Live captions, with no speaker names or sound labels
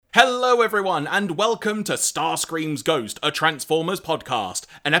Hello everyone, and welcome to Starscream's Ghost, a Transformers podcast,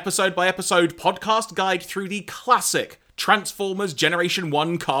 an episode-by-episode podcast guide through the classic Transformers Generation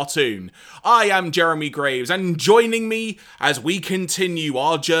 1 cartoon. I am Jeremy Graves, and joining me as we continue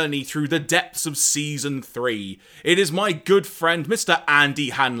our journey through the depths of Season 3, it is my good friend, Mr.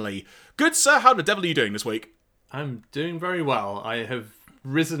 Andy Hanley. Good sir, how the devil are you doing this week? I'm doing very well. I have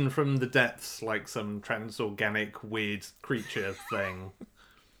risen from the depths like some transorganic weird creature thing.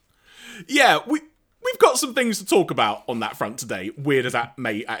 Yeah, we've got some things to talk about on that front today, weird as that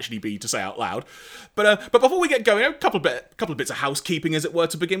may actually be to say out loud. But before we get going, a couple of bits of housekeeping, as it were,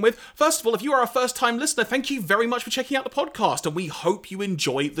 to begin with. First of all, if you are a first-time listener, thank you very much for checking out the podcast, and we hope you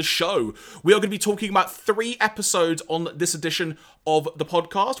enjoy the show. We are going to be talking about 3 episodes on this edition of the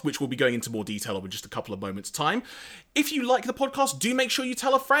podcast, which we'll be going into more detail over just a couple of moments' time. If you like the podcast, do make sure you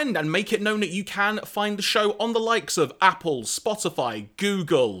tell a friend and make it known that you can find the show on the likes of Apple, Spotify,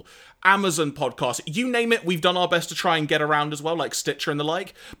 Google, Amazon Podcasts, you name it, we've done our best to try and get around as well, like Stitcher and the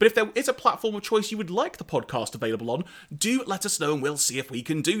like. But if there is a platform of choice you would like the podcast available on, do let us know and we'll see if we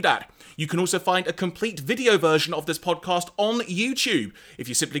can do that. You can also find a complete video version of this podcast on YouTube. If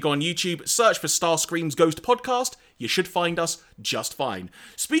you simply go on YouTube, search for Starscream's Ghost Podcast, you should find us just fine.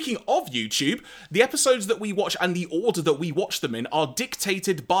 Speaking of YouTube, the episodes that we watch and the order that we watch them in are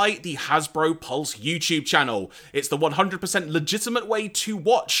dictated by the Hasbro Pulse YouTube channel. It's the 100% legitimate way to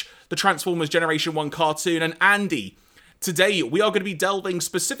watch the Transformers Generation 1 cartoon. And Andy, today we are going to be delving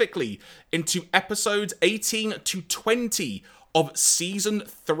specifically into episodes 18 to 20 of Season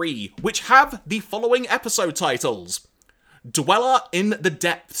 3, which have the following episode titles: Dweller in the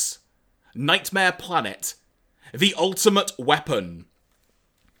Depths, Nightmare Planet, The Ultimate Weapon.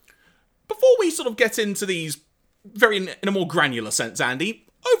 Before we sort of get into these in a more granular sense, Andy,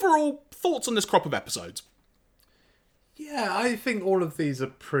 overall thoughts on this crop of episodes? Yeah, I think all of these are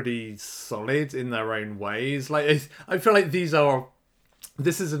pretty solid in their own ways. Like, I feel like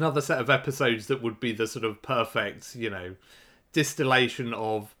this is another set of episodes that would be the sort of perfect, distillation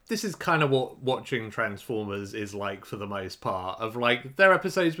of, this is kind of what watching Transformers is like for the most part. Of like, they're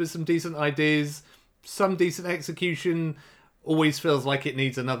episodes with some decent ideas, some decent execution, always feels like it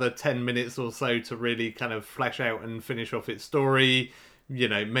needs another 10 minutes or so to really kind of flesh out and finish off its story.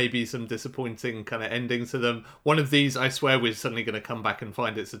 Maybe some disappointing kind of endings to them. One of these, I swear, we're suddenly going to come back and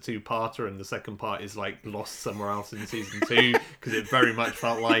find it's a 2-parter, and the second part is like lost somewhere else in season 2, because it very much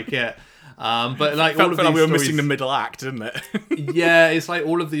felt like it. But like, all of these like we were missing the middle act, didn't it? Yeah, it's like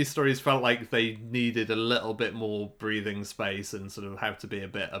all of these stories felt like they needed a little bit more breathing space and sort of have to be a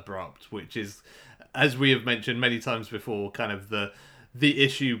bit abrupt, which is, as we have mentioned many times before, kind of the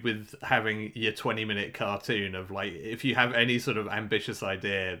issue with having your 20-minute cartoon of, like, if you have any sort of ambitious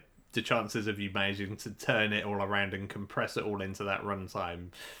idea, the chances of you managing to turn it all around and compress it all into that runtime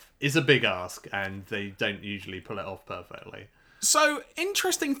is a big ask, and they don't usually pull it off perfectly. So,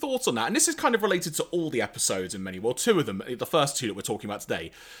 interesting thoughts on that, and this is kind of related to all the episodes in many, well, 2 of them, the first 2 that we're talking about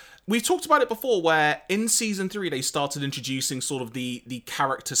today. We've talked about it before, where in Season 3 they started introducing sort of the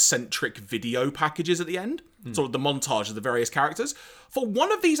character-centric video packages at the end. Sort of the montage of the various characters. For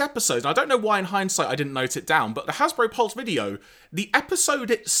one of these episodes, I don't know why in hindsight I didn't note it down, but the Hasbro Pulse video, the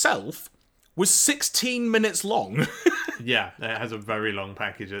episode itself was 16 minutes long. Yeah, it has a very long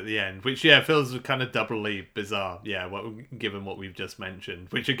package at the end, which, feels kind of doubly bizarre, given what we've just mentioned.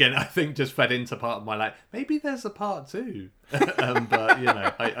 Which, again, I think just fed into part of my, like, maybe there's a part 2. But,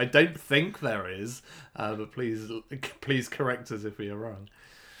 I don't think there is. But please correct us if we are wrong.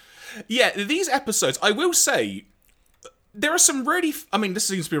 Yeah, these episodes, I will say, there are some really... this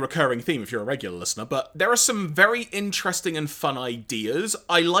seems to be a recurring theme if you're a regular listener, but there are some very interesting and fun ideas.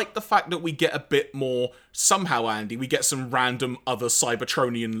 I like the fact that we get a bit more... Somehow, Andy, we get some random other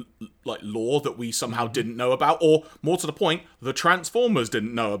Cybertronian lore that we somehow didn't know about, or, more to the point, the Transformers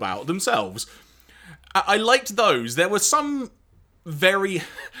didn't know about themselves. I liked those. There were some very...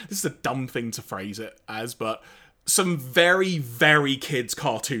 This is a dumb thing to phrase it as, but... some very, very kids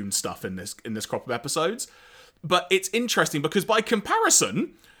cartoon stuff in this crop of episodes. But it's interesting because by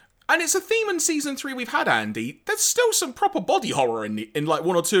comparison, and it's a theme in Season 3 we've had, Andy, there's still some proper body horror in like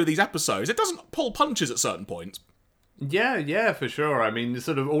 1 or 2 of these episodes. It doesn't pull punches at certain points. Yeah, for sure.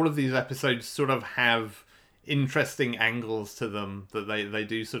 Sort of all of these episodes sort of have interesting angles to them that they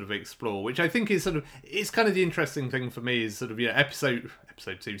do sort of explore, which I think is it's kind of the interesting thing for me is sort of, episode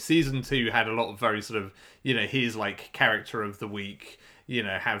 2, Season 2 had a lot of very sort of, here's like character of the week,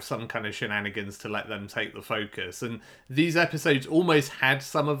 have some kind of shenanigans to let them take the focus. And these episodes almost had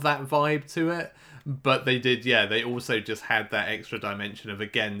some of that vibe to it, but they also just had that extra dimension of,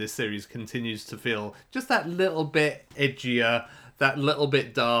 again, this series continues to feel just that little bit edgier, that little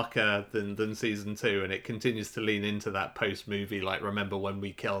bit darker than season 2, and it continues to lean into that post-movie, like, remember when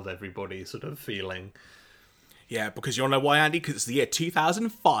we killed everybody sort of feeling. Yeah, because you want to know why, Andy? Because it's the year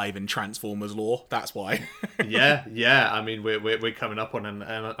 2005 in Transformers lore. That's why. yeah. I mean, we're coming up on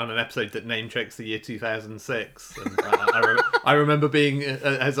an episode that name checks the year 2006. And I remember being,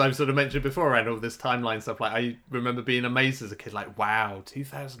 as I've sort of mentioned before, around all this timeline stuff. Like, I remember being amazed as a kid. Like, wow,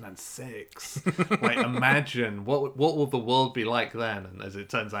 2006. Like, imagine what will the world be like then? And as it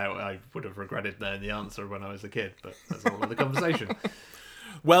turns out, I would have regretted knowing the answer when I was a kid. But that's all other conversation.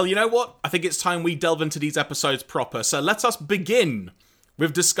 Well, you know what? I think it's time we delve into these episodes proper. So let us begin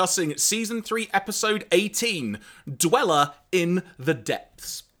with discussing Season 3, Episode 18, Dweller in the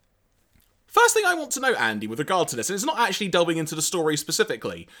Depths. First thing I want to know, Andy, with regard to this, and it's not actually delving into the story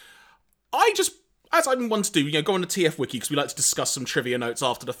specifically, I just, as I'm one to do, go on the TF Wiki, because we like to discuss some trivia notes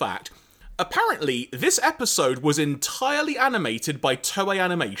after the fact. Apparently, this episode was entirely animated by Toei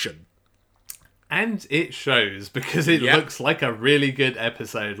Animation. And it shows, because it looks like a really good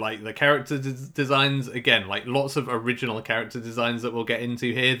episode. Like, the character designs, again, like lots of original character designs that we'll get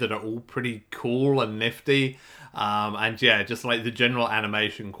into here that are all pretty cool and nifty. And yeah, just like the general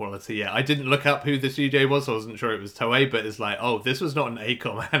animation quality. Yeah, I didn't look up who the studio was, so I wasn't sure it was Toei, but it's like, oh, this was not an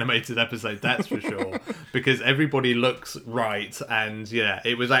ACOM animated episode, that's for sure. Because everybody looks right, and yeah,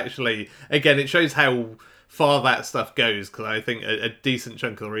 it was actually, again, it shows how far that stuff goes, because I think a decent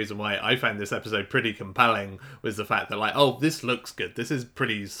chunk of the reason why I found this episode pretty compelling was the fact that, like, oh, this looks good. This is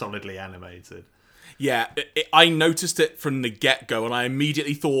pretty solidly animated. Yeah, I noticed it from the get-go, and I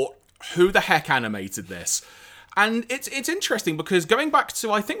immediately thought, who the heck animated this? And it's interesting, because going back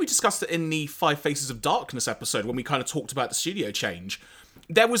to, I think we discussed it in the Five Faces of Darkness episode, when we kind of talked about the studio change,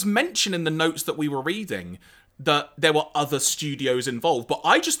 there was mention in the notes that we were reading that there were other studios involved, but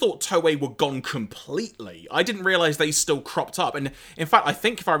I just thought Toei were gone completely. I didn't realise they still cropped up, and in fact, I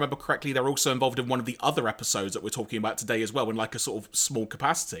think if I remember correctly, they're also involved in one of the other episodes that we're talking about today as well, in like a sort of small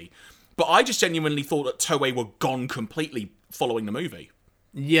capacity. But I just genuinely thought that Toei were gone completely following the movie.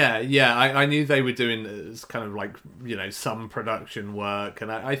 Yeah, I knew they were doing kind of like, some production work,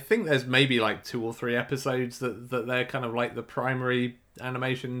 and I think there's maybe like 2 or 3 episodes that they're kind of like the primary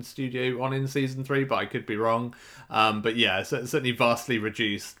animation studio on in season 3, but I could be wrong. But yeah, certainly vastly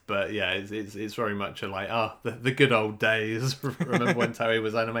reduced. But yeah, it's very much a like, the good old days. Remember when Toei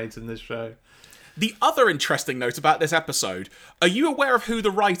was animating this show? The other interesting note about this episode: are you aware of who the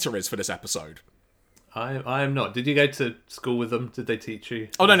writer is for this episode? I am not. Did you go to school with them? Did they teach you?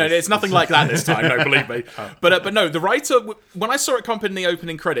 Oh, no, it's nothing like that this time, no, believe me. But no, the writer, when I saw it come up in the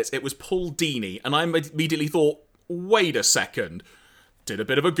opening credits, it was Paul Dini, and I immediately thought, wait a second. Did a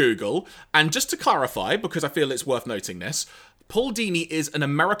bit of a Google, and just to clarify, because I feel it's worth noting this, Paul Dini is an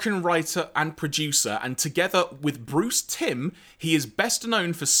American writer and producer, and together with Bruce Timm, he is best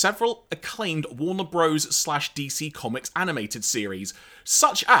known for several acclaimed Warner Bros. /DC Comics animated series,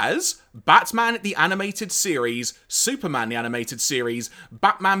 such as Batman the Animated Series, Superman the Animated Series,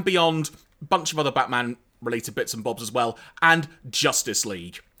 Batman Beyond, bunch of other Batman-related bits and bobs as well, and Justice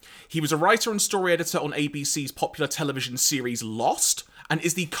League. He was a writer and story editor on ABC's popular television series Lost, and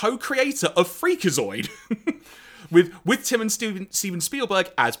is the co-creator of Freakazoid. With Tim and Steven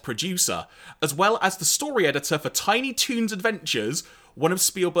Spielberg as producer, as well as the story editor for Tiny Toons Adventures, one of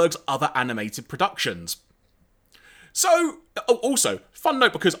Spielberg's other animated productions. So, also, fun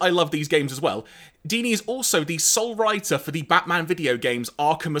note, because I love these games as well, Dini is also the sole writer for the Batman video games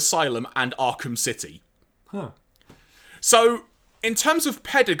Arkham Asylum and Arkham City. Huh. So, in terms of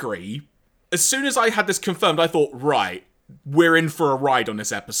pedigree, as soon as I had this confirmed, I thought, right, we're in for a ride on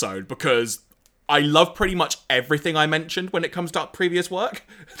this episode, because I love pretty much everything I mentioned when it comes to previous work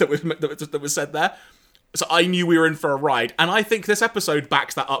that was said there. So I knew we were in for a ride, and I think this episode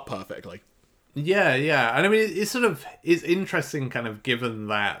backs that up perfectly. Yeah, and I mean, it's interesting, kind of given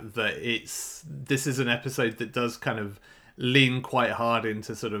that this is an episode that does kind of lean quite hard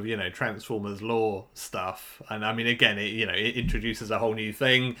into sort of, Transformers lore stuff. And I mean, again, it introduces a whole new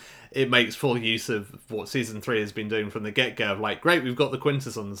thing. It makes full use of what season 3 has been doing from the get-go of like, great, we've got the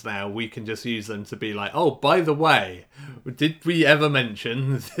Quintessons now, we can just use them to be like, oh, by the way, did we ever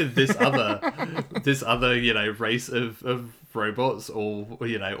mention this other race of robots or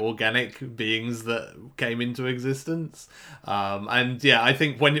organic beings that came into existence? And yeah, I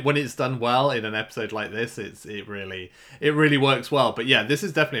think when it's done well in an episode like this, it really works well. But yeah, this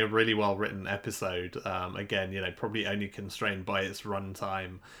is definitely a really well written episode. Again, probably only constrained by its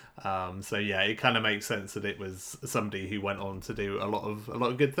runtime. So yeah, it kind of makes sense that it was somebody who went on to do a lot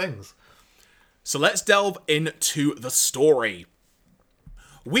of good things. So let's delve into the story.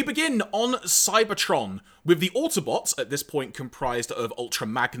 We begin on Cybertron, with the Autobots, at this point comprised of Ultra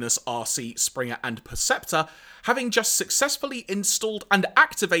Magnus, RC, Springer, and Perceptor, having just successfully installed and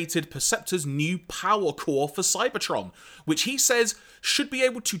activated Perceptor's new power core for Cybertron, which he says should be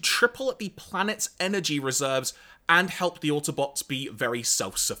able to triple the planet's energy reserves and help the Autobots be very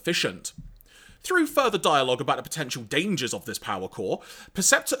self-sufficient. Through further dialogue about the potential dangers of this power core,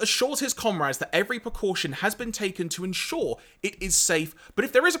 Perceptor assures his comrades that every precaution has been taken to ensure it is safe, but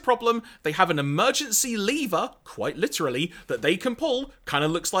if there is a problem, they have an emergency lever, quite literally, that they can pull, kind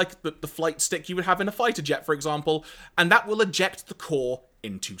of looks like the flight stick you would have in a fighter jet, for example, and that will eject the core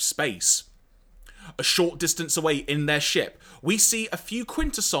into space. A short distance away in their ship, we see a few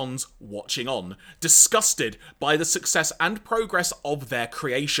Quintessons watching on, disgusted by the success and progress of their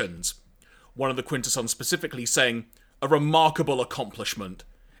creations. One of the Quintessons specifically saying, "A remarkable accomplishment.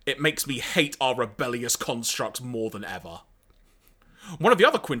 It makes me hate our rebellious constructs more than ever." One of the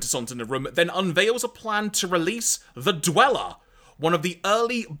other Quintessons in the room then unveils a plan to release the Dweller, one of the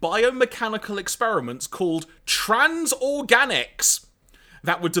early biomechanical experiments called transorganics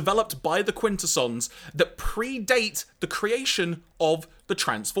that were developed by the Quintessons that predate the creation of the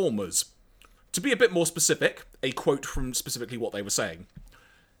Transformers. To be a bit more specific, a quote from specifically what they were saying.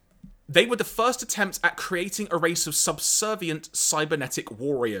 They were the first attempts at creating a race of subservient cybernetic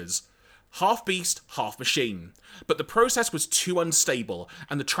warriors. Half beast, half machine. But the process was too unstable,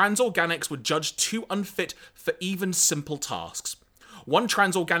 and the transorganics were judged too unfit for even simple tasks. One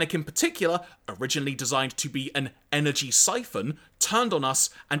transorganic in particular, originally designed to be an energy siphon, turned on us,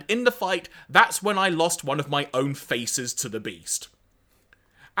 and in the fight, that's when I lost one of my own faces to the beast.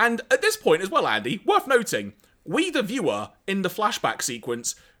 And at this point as well, Andy, worth noting, we the viewer, in the flashback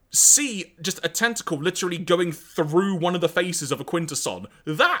sequence, see just a tentacle literally going through one of the faces of a Quintesson.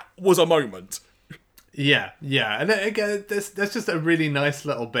 That was a moment. Yeah. And again, that's just a really nice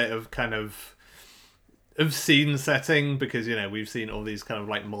little bit of kind of scene setting, because, you know, we've seen all these kind of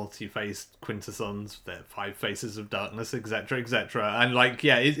like multi-faced Quintessons, their 5 faces of darkness, etc., and like,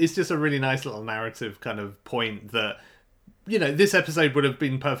 yeah, it's just a really nice little narrative kind of point that, you know, this episode would have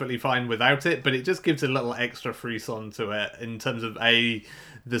been perfectly fine without it, but it just gives a little extra frisson to it in terms of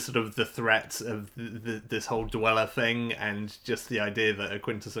the sort of the threat of this whole Dweller thing, and just the idea that a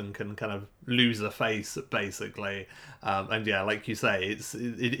Quintesson can kind of lose a face, basically. And yeah, like you say,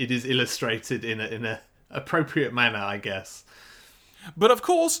 it is illustrated in a appropriate manner, I guess. But of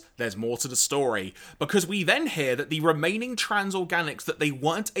course, there's more to the story, because we then hear that the remaining transorganics that they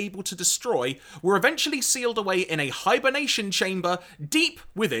weren't able to destroy were eventually sealed away in a hibernation chamber deep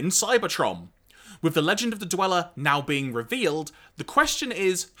within Cybertron. With the legend of the Dweller now being revealed, the question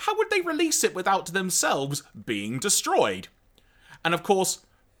is, how would they release it without themselves being destroyed? And of course,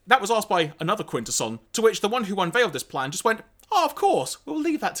 that was asked by another Quintesson, to which the one who unveiled this plan just went, "Oh, of course, we'll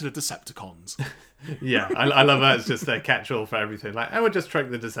leave that to the Decepticons." Yeah, I love that. It's just their catch-all for everything. Like, I would just trick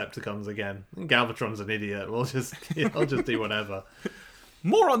the Decepticons again. Galvatron's an idiot. I'll just do whatever.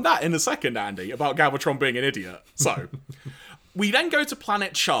 More on that in a second, Andy, about Galvatron being an idiot. So, we then go to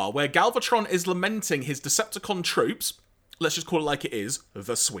Planet Char, where Galvatron is lamenting his Decepticon troops, let's just call it like it is,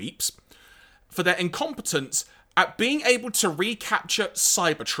 the Sweeps, for their incompetence at being able to recapture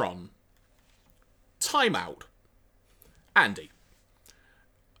Cybertron. Timeout. Andy,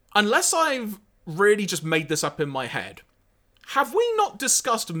 unless I've really just made this up in my head, have we not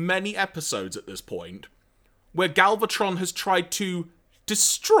discussed many episodes at this point where Galvatron has tried to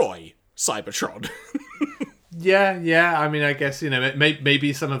destroy Cybertron? Yeah. I mean, I guess, you know,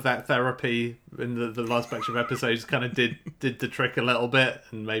 maybe some of that therapy in the last batch of episodes kind of did the trick a little bit,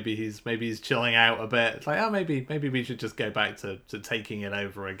 and maybe he's chilling out a bit. It's like, oh, maybe we should just go back to taking it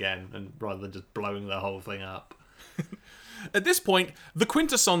over again, and rather than just blowing the whole thing up. At this point, the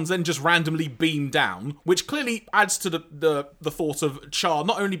Quintessons then just randomly beam down, which clearly adds to the thought of Char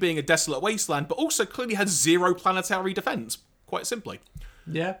not only being a desolate wasteland, but also clearly has zero planetary defense, quite simply.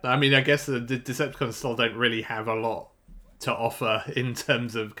 Yeah, I mean, I guess the Decepticons still don't really have a lot to offer in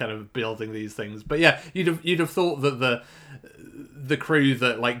terms of kind of building these things. But yeah, you'd have thought that the crew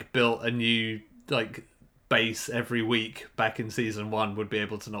that like built a new like base every week back in season 1 would be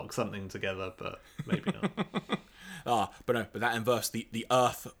able to knock something together, but maybe not. But that inverse the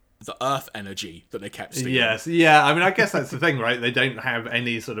Earth energy that they kept stealing. Yes, yeah. I mean, I guess that's the thing, right? They don't have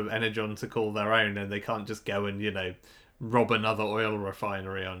any sort of energon to call their own, and they can't just go and, you know, rob another oil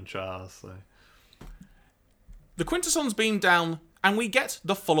refinery on Char. So the Quintessons beam down, and we get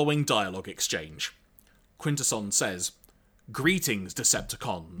the following dialogue exchange. Quintesson says, "Greetings,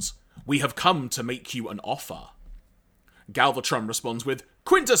 Decepticons. We have come to make you an offer." Galvatron responds with,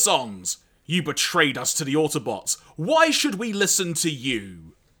 "Quintessons! You betrayed us to the Autobots. Why should we listen to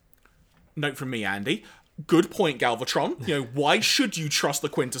you? Note from me, Andy. Good point, Galvatron. Why should you trust the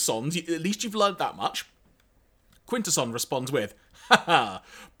Quintessons? At least you've learned that much. Quintesson responds with, haha,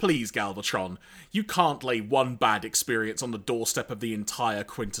 please, Galvatron. You can't lay one bad experience on the doorstep of the entire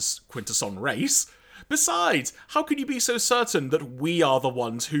Quintesson race. Besides, how can you be so certain that we are the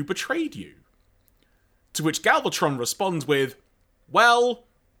ones who betrayed you? To which Galvatron responds with, well,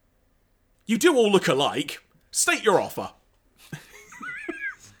 you do all look alike. State your offer.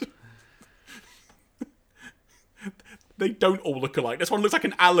 They don't all look alike. This one looks like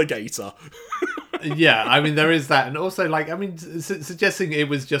an alligator. Yeah, I mean, there is that. And also, suggesting it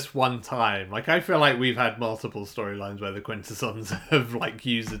was just one time. I feel like we've had multiple storylines where the Quintessons have,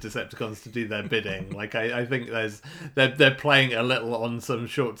 used the Decepticons to do their bidding. I think they're playing a little on some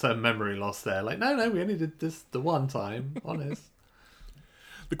short-term memory loss there. No, we only did this the one time. Honest.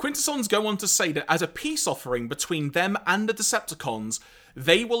 The Quintessons go on to say that as a peace offering between them and the Decepticons,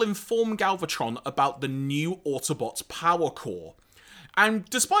 they will inform Galvatron about the new Autobots power core. And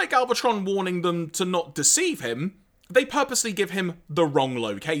despite Galvatron warning them to not deceive him, they purposely give him the wrong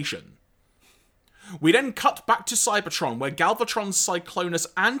location. We then cut back to Cybertron, where Galvatron, Cyclonus,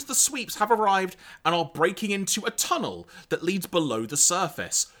 and the Sweeps have arrived and are breaking into a tunnel that leads below the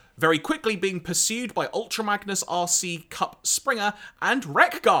surface, very quickly being pursued by Ultra Magnus, RC, Cup, Springer, and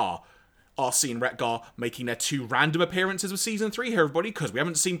Wreck-Gar. RC and Wreck-Gar making their 2 random appearances of Season 3 here, everybody, because we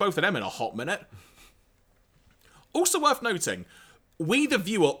haven't seen both of them in a hot minute. Also worth noting, we, the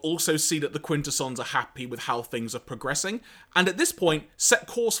viewer, also see that the Quintessons are happy with how things are progressing, and at this point, set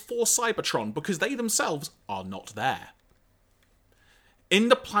course for Cybertron because they themselves are not there. In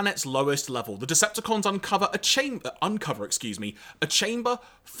the planet's lowest level, the Decepticons uncover a chamber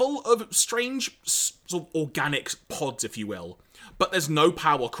full of strange, sort of organic pods, if you will, but there's no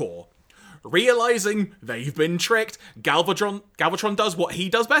power core. Realising they've been tricked, Galvatron does what he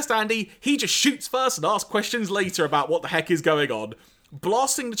does best, Andy. He just shoots first and asks questions later about what the heck is going on,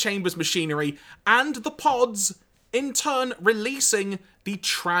 blasting the chamber's machinery and the pods, in turn releasing the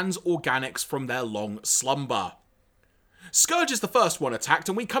transorganics from their long slumber. Scourge is the first one attacked,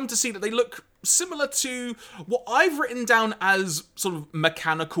 and we come to see that they look similar to what I've written down as sort of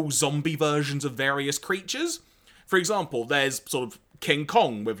mechanical zombie versions of various creatures. For example, there's sort of King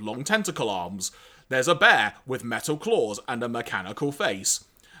Kong with long tentacle arms. There's a bear with metal claws and a mechanical face.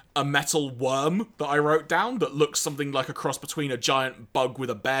 A metal worm that I wrote down that looks something like a cross between a giant bug with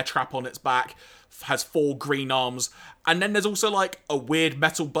a bear trap on its back, has 4 green arms, and then there's also a weird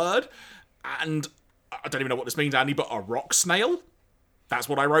metal bird, and I don't even know what this means, Andy, but a rock snail? That's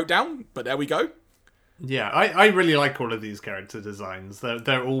what I wrote down, but there we go. Yeah, I really like all of these character designs.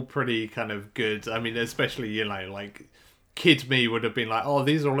 They're all pretty kind of good. I mean, especially, kid me would have been like, oh,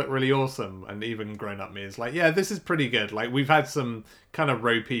 these all look really awesome. And even grown-up me is like, yeah, this is pretty good. We've had some kind of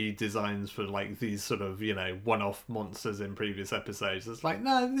ropey designs for, these sort of, one-off monsters in previous episodes. It's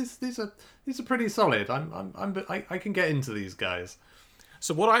no, these are pretty solid. I can get into these guys.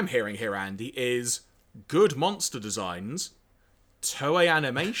 So what I'm hearing here, Andy, is good monster designs, Toei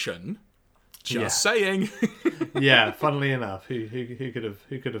animation. Just saying. Yeah, funnily enough, who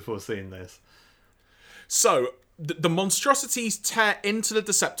could have foreseen this? So the monstrosities tear into the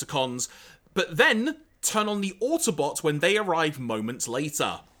Decepticons, but then turn on the Autobots when they arrive moments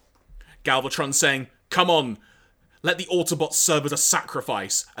later. Galvatron saying, "Come on, let the Autobots serve as a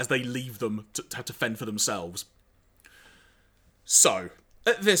sacrifice," as they leave them to have to fend for themselves. So,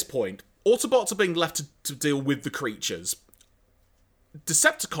 at this point, Autobots are being left to deal with the creatures.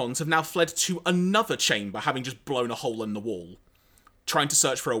 Decepticons have now fled to another chamber, having just blown a hole in the wall, trying to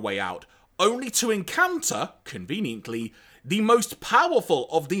search for a way out, only to encounter, conveniently, the most powerful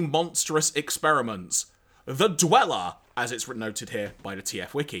of the monstrous experiments, the Dweller, as it's noted here by the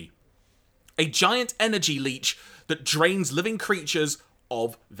TF Wiki. A giant energy leech that drains living creatures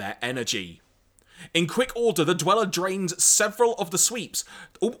of their energy. In quick order, the Dweller drains several of the Sweeps,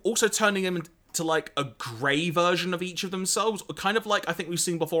 also turning them into a grey version of each of themselves, kind of I think we've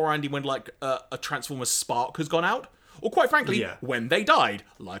seen before, Andy, when a Transformers spark has gone out, or quite frankly, when they died,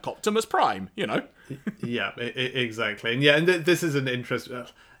 like Optimus Prime, Yeah, exactly. And and this is an interesting...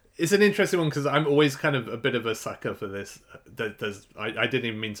 It's an interesting one because I'm always kind of a bit of a sucker for this. I didn't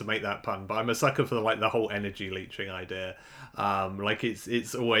even mean to make that pun, but I'm a sucker for the whole energy leeching idea.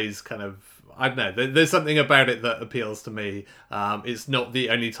 It's always kind of, I don't know. There's something about it that appeals to me. It's not the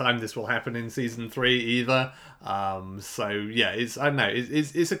only time this will happen in season 3 either. So yeah, I don't know.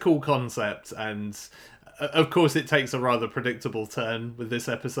 It's a cool concept, and of course it takes a rather predictable turn with this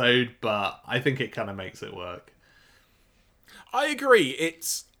episode, but I think it kind of makes it work. I agree.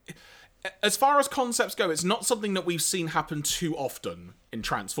 as far as concepts go, it's not something that we've seen happen too often in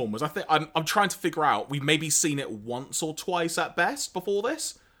Transformers. I think I'm trying to figure out, we've maybe seen it once or twice at best before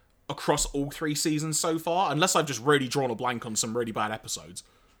this, across all 3 seasons so far, unless I've just really drawn a blank on some really bad episodes.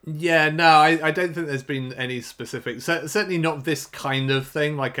 Yeah, no, I don't think there's been any specific... Certainly not this kind of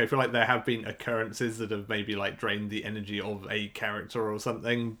thing. Like, I feel like there have been occurrences that have maybe, like, drained the energy of a character or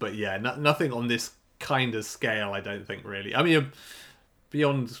something. But yeah, nothing on this kind of scale, I don't think, really. I mean,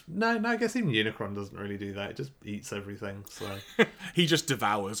 beyond... No, I guess even Unicron doesn't really do that. It just eats everything, so... He just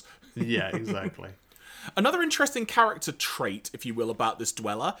devours. Yeah, exactly. Another interesting character trait, if you will, about this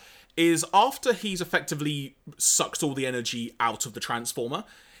Dweller is after he's effectively sucked all the energy out of the Transformer,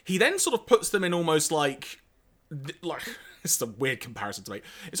 he then sort of puts them in almost like it's a weird comparison to make.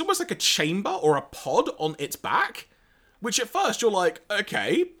 It's almost like a chamber or a pod on its back, which at first you're like,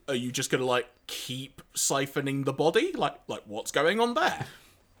 okay, are you just gonna like keep siphoning the body? Like what's going on there?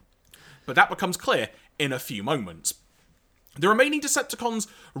 But that becomes clear in a few moments. The remaining Decepticons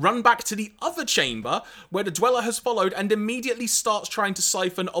run back to the other chamber, where the Dweller has followed and immediately starts trying to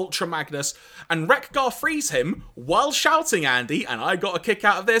siphon Ultra Magnus, and Wreck-Gar frees him while shouting, Andy, and I got a kick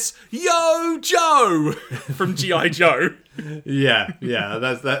out of this, "Yo, Joe!" from G.I. Joe. Yeah,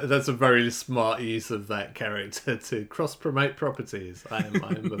 that's a very smart use of that character to cross-promote properties. I'm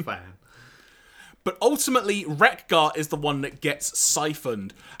a fan. But ultimately, Wreck-Gar is the one that gets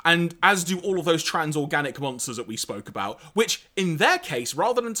siphoned, and as do all of those trans-organic monsters that we spoke about, which, in their case,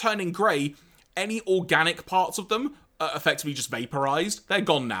 rather than turning grey, any organic parts of them are effectively just vaporised. They're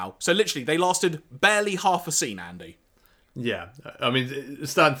gone now. So literally, they lasted barely half a scene, Andy. Yeah, I mean,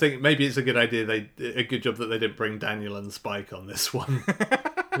 start thinking maybe it's a good idea. A good job that they didn't bring Daniel and Spike on this one.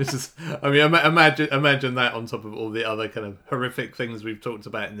 Which is, I mean, imagine that on top of all the other kind of horrific things we've talked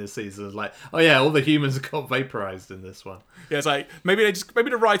about in this season. It's like, oh yeah, all the humans got vaporized in this one. Yeah, it's like maybe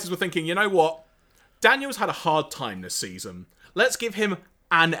the writers were thinking, you know what, Daniel's had a hard time this season. Let's give him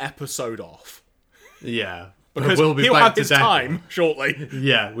an episode off. Yeah, because he'll have his time shortly.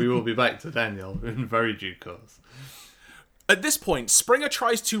 Yeah, we will be back to Daniel in very due course. At this point, Springer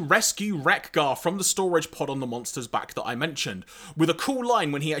tries to rescue Wreck-Gar from the storage pod on the monster's back that I mentioned, with a cool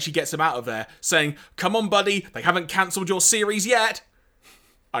line when he actually gets him out of there, saying, "Come on, buddy, they haven't cancelled your series yet."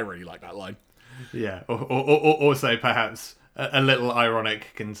 I really like that line. Yeah, or also perhaps a little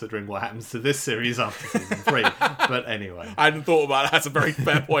ironic considering what happens to this series after season 3. But anyway. I hadn't thought about it. That's a very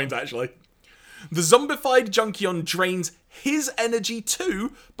fair point, actually. The zombified Junkion drains his energy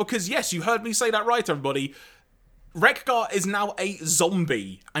too, because yes, you heard me say that right, everybody. Wreck-Gar is now a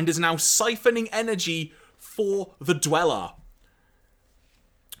zombie and is now siphoning energy for the Dweller.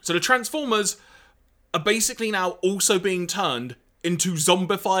 So the Transformers are basically now also being turned into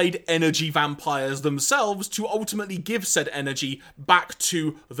zombified energy vampires themselves to ultimately give said energy back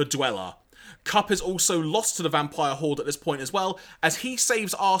to the Dweller. Kup is also lost to the vampire horde at this point as well, as he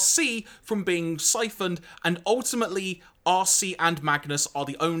saves RC from being siphoned, and ultimately RC and Magnus are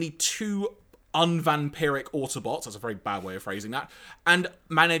the only 2 unvampiric Autobots, that's a very bad way of phrasing that, and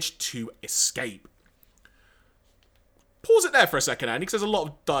manage to escape. Pause it there for a second, Andy, because there's a lot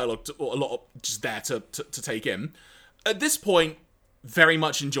of dialogue, or a lot of just there to take in. At this point, very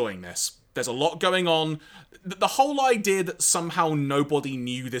much enjoying this. There's a lot going on. The whole idea that somehow nobody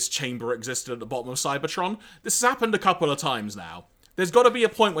knew this chamber existed at the bottom of Cybertron, this has happened a couple of times now. There's got to be a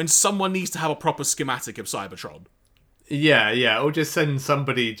point when someone needs to have a proper schematic of Cybertron. Yeah, or just send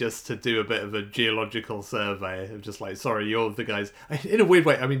somebody just to do a bit of a geological survey of just like, sorry, you're the guys. In a weird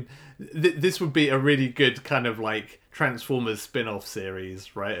way, I mean, this would be a really good kind of like Transformers spin-off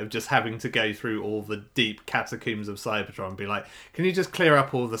series, right? Of just having to go through all the deep catacombs of Cybertron and be like, can you just clear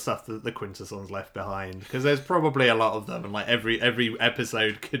up all the stuff that the Quintessons left behind? Because there's probably a lot of them, and like every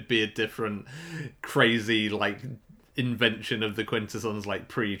episode could be a different crazy like invention of the Quintessons, like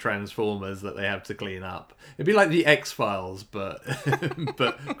pre-Transformers that they have to clean up. It'd be like the X-Files, but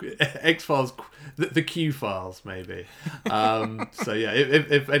X-Files, the Q-Files maybe. So yeah,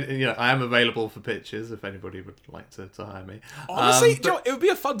 if you know, I am available for pitches if anybody would like to hire me. Honestly, it would be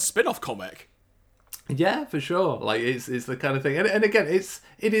a fun spin-off comic. Yeah, for sure. Like it's the kind of thing, and again,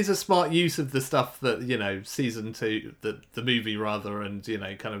 it is a smart use of the stuff that, you know, season 2, the movie rather, and, you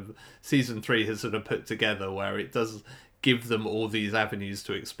know, kind of season 3 has sort of put together, where it does give them all these avenues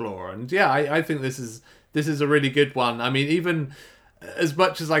to explore. And yeah, I think this is a really good one. I mean, even as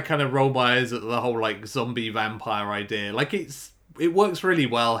much as I kind of roll my eyes at the whole like zombie vampire idea, like it works really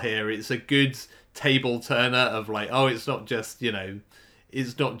well here. It's a good table turner of like, oh, it's not just, you know,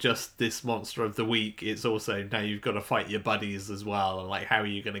 it's not just this monster of the week, it's also now you've got to fight your buddies as well, and like, how are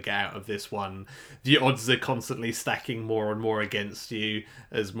you going to get out of this one? The odds are constantly stacking more and more against you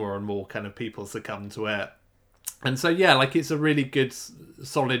as more and more kind of people succumb to it. And so, yeah, like, it's a really good,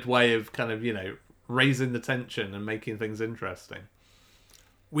 solid way of kind of, raising the tension and making things interesting.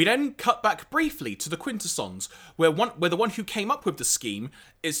 We then cut back briefly to the Quintessons, where the one who came up with the scheme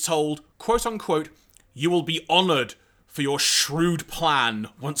is told, quote-unquote, "You will be honoured for your shrewd plan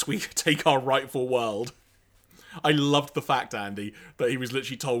once we take our rightful world." I loved the fact, Andy, that he was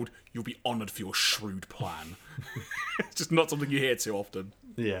literally told, "You'll be honoured for your shrewd plan." It's just not something you hear too often.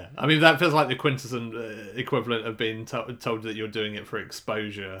 Yeah, I mean, that feels like the quintessence equivalent of being told that you're doing it for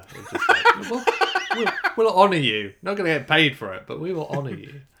exposure. It's just like, we'll honour you. Not going to get paid for it, but we will honour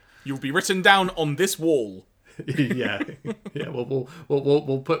you. You'll be written down on this wall. yeah. We'll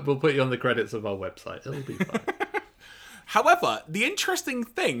put you on the credits of our website. It'll be fine. However, the interesting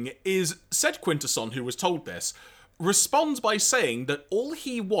thing is, said Quintesson, who was told this, responds by saying that all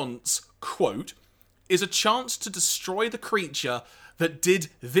he wants, quote, "is a chance to destroy the creature that did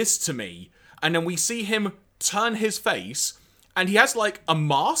this to me." And then we see him turn his face, and he has like a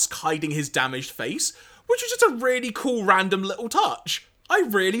mask hiding his damaged face, which is just a really cool random little touch. I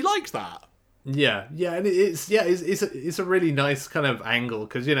really liked that. Yeah, and it's a really nice kind of angle,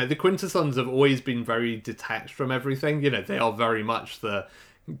 because the Quintessons have always been very detached from everything. They are very much the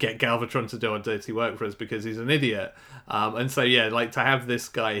get Galvatron to do our dirty work for us because he's an idiot. And so like, to have this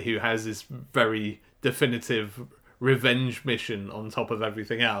guy who has this very definitive revenge mission on top of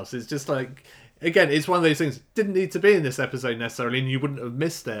everything else, it's just like, again, it's one of those things, didn't need to be in this episode necessarily, and you wouldn't have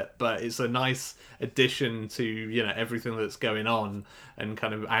missed it, but it's a nice addition to everything that's going on, and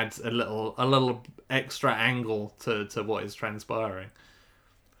kind of adds a little extra angle to what is transpiring.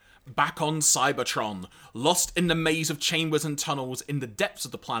 Back on Cybertron, lost in the maze of chambers and tunnels in the depths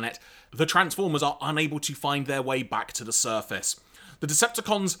of the planet, the Transformers are unable to find their way back to the surface. The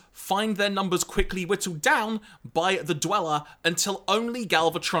Decepticons find their numbers quickly whittled down by the Dweller until only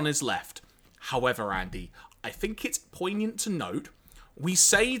Galvatron is left. However, Andy, I think it's poignant to note, we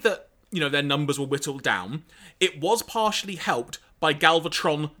say that, their numbers were whittled down. It was partially helped by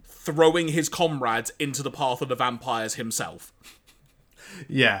Galvatron throwing his comrades into the path of the vampires himself.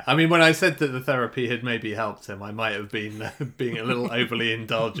 Yeah, I mean, when I said that the therapy had maybe helped him, I might have been being a little overly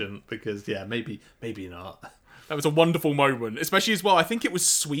indulgent, because, yeah, maybe not. That was a wonderful moment, especially as well. I think it was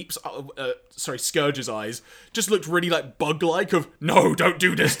Scourge's eyes just looked really like bug-like of, "No, don't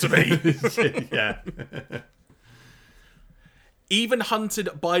do this to me." Yeah. Even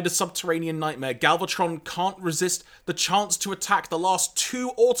hunted by the subterranean nightmare, Galvatron can't resist the chance to attack the last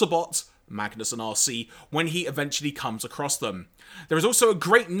two Autobots, Magnus and RC, when he eventually comes across them. There is also a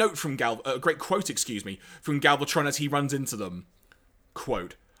great note from great quote, from Galvatron as he runs into them.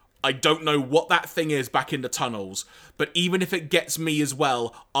 Quote, "I don't know what that thing is back in the tunnels, but even if it gets me as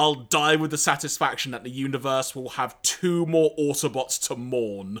well, I'll die with the satisfaction that the universe will have two more Autobots to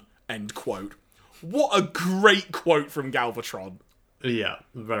mourn." End quote. What a great quote from Galvatron. Yeah,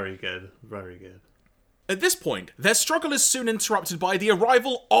 very good. Very good. At this point, their struggle is soon interrupted by the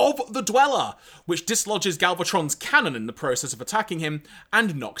arrival of the Dweller, which dislodges Galvatron's cannon in the process of attacking him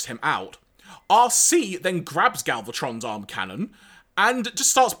and knocks him out. RC then grabs Galvatron's arm cannon and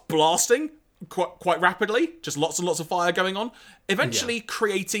just starts blasting quite rapidly. Just lots and lots of fire going on, eventually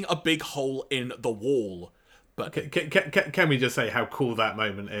creating a big hole in the wall. But can we just say how cool that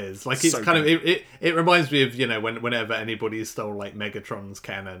moment is? Like, it's so kind of it reminds me of whenever anybody stole like Megatron's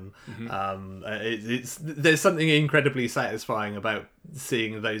cannon. There's something incredibly satisfying about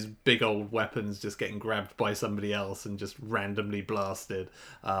seeing those big old weapons just getting grabbed by somebody else and just randomly blasted.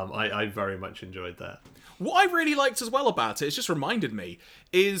 I very much enjoyed that. What I really liked as well about it's just reminded me,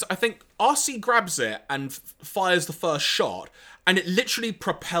 is I think RC grabs it and fires the first shot, and it literally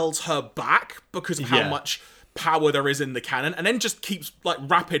propels her back because of how much power there is in the cannon, and then just keeps like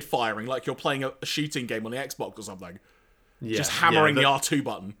rapid firing like you're playing a shooting game on the Xbox or something. Just hammering the R2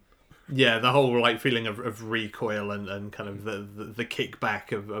 button. Yeah, the whole like feeling of recoil and kind of the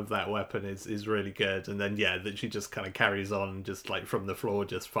kickback of that weapon is really good. And then that she just kind of carries on just like from the floor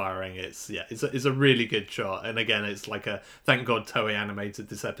just firing. It's a really good shot. And again, it's like a thank God Toei animated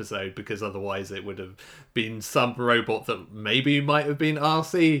this episode, because otherwise it would have been some robot that maybe might have been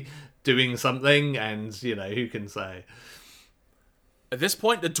RC doing something, and who can say. At this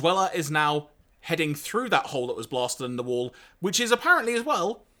point, the Dweller is now heading through that hole that was blasted in the wall, which is apparently as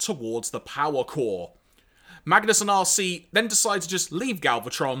well towards the power core. Magnus and RC then decide to just leave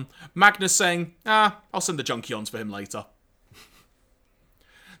Galvatron, Magnus saying, I'll send the Junkions for him later.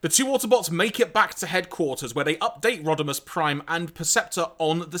 The two Autobots make it back to headquarters where they update Rodimus Prime and Perceptor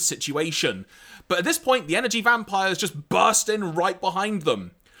on the situation. But at this point, the energy vampires just burst in right behind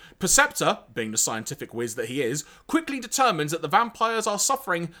them. Perceptor, being the scientific whiz that he is, quickly determines that the vampires are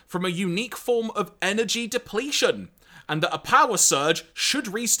suffering from a unique form of energy depletion, and that a power surge should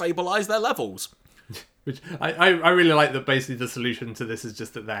restabilize their levels. Which I really like that basically the solution to this is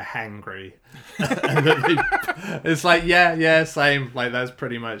just that they're hangry. And that it's like, yeah, same. Like, that's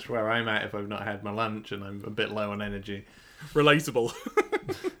pretty much where I'm at if I've not had my lunch and I'm a bit low on energy. Relatable.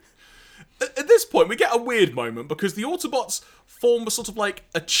 At this point, we get a weird moment because the Autobots form a sort of like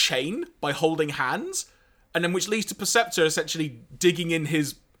a chain by holding hands, and then which leads to Perceptor essentially digging in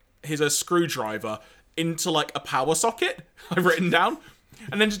his screwdriver into like a power socket, I've written down.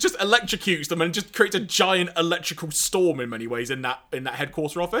 And then just electrocutes them and just creates a giant electrical storm in many ways in that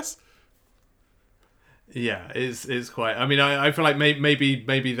headquarter office. Yeah, it's quite. I mean, I feel like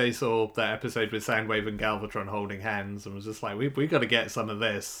maybe they saw that episode with Soundwave and Galvatron holding hands and was just like, we got to get some of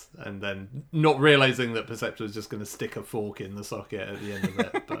this, and then not realizing that Perceptor was just going to stick a fork in the socket at the end of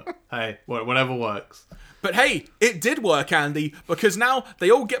it. But hey, whatever works. But hey, it did work, Andy, because now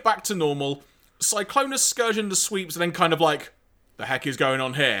they all get back to normal. Cyclonus, Scourge, and the Sweeps, and then kind of like, the heck is going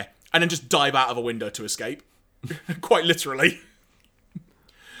on here? And then just dive out of a window to escape. Quite literally.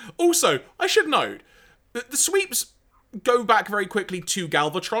 Also, I should note, the Sweeps go back very quickly to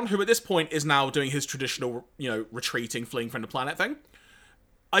Galvatron, who at this point is now doing his traditional, retreating, fleeing from the planet thing.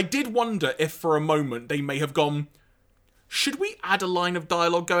 I did wonder if for a moment they may have gone, should we add a line of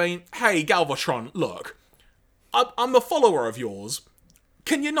dialogue going, hey, Galvatron, look, I'm a follower of yours.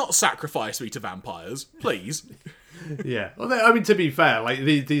 Can you not sacrifice me to vampires, please? Yeah. Well, I mean, to be fair, like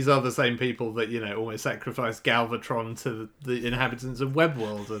these are the same people that almost sacrificed Galvatron to the inhabitants of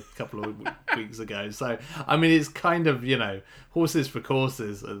Webworld a couple of weeks ago. So I mean, it's kind of horses for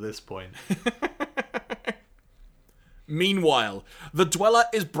courses at this point. Meanwhile, the Dweller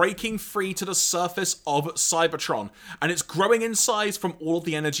is breaking free to the surface of Cybertron, and it's growing in size from all of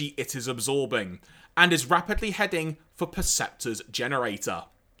the energy it is absorbing, and is rapidly heading for Perceptor's generator.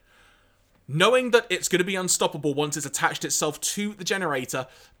 Knowing that it's going to be unstoppable once it's attached itself to the generator,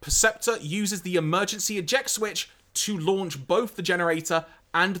 Perceptor uses the emergency eject switch to launch both the generator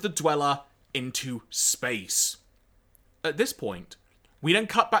and the Dweller into space. At this point, we then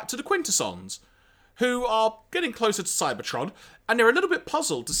cut back to the Quintessons, who are getting closer to Cybertron, and they're a little bit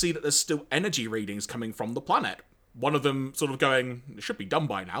puzzled to see that there's still energy readings coming from the planet. One of them sort of going, it should be done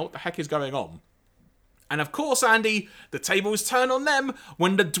by now, what the heck is going on? And of course, Andy, the tables turn on them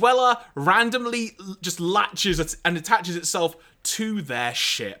when the Dweller randomly just latches and attaches itself to their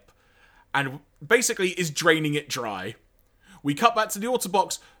ship, and basically is draining it dry. We cut back to the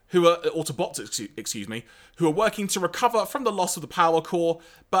Autobots, who are working to recover from the loss of the power core,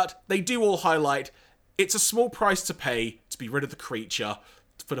 but they do all highlight it's a small price to pay to be rid of the creature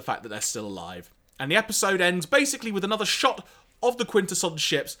for the fact that they're still alive. And the episode ends basically with another shot of the Quintesson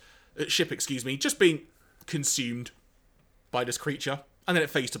ship, just being consumed by this creature, and then it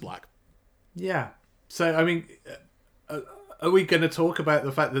fades to black. Yeah. So, I mean, are we going to talk about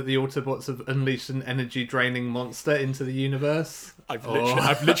the fact that the Autobots have unleashed an energy-draining monster into the universe?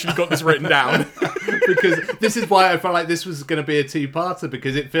 I've literally got this written down. Because this is why I felt like this was going to be a two-parter,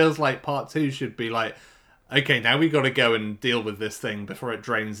 because it feels like part two should be like, okay, now we got to go and deal with this thing before it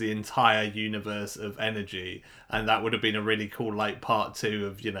drains the entire universe of energy. And that would have been a really cool, like, part two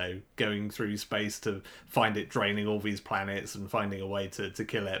of, going through space to find it draining all these planets and finding a way to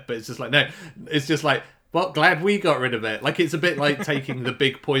kill it. But it's just like, no, it's just like, well, glad we got rid of it. Like, it's a bit like taking the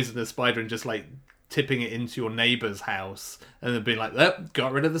big poisonous spider and just, like, tipping it into your neighbour's house and then being like, oh,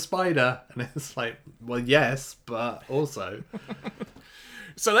 got rid of the spider. And it's like, well, yes, but also...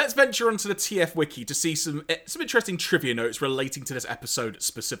 So let's venture onto the TF Wiki to see some interesting trivia notes relating to this episode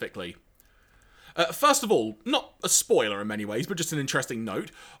specifically. First of all, not a spoiler in many ways, but just an interesting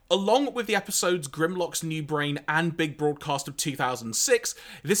note. Along with the episodes Grimlock's New Brain and Big Broadcast of 2006,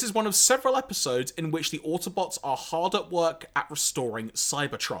 this is one of several episodes in which the Autobots are hard at work at restoring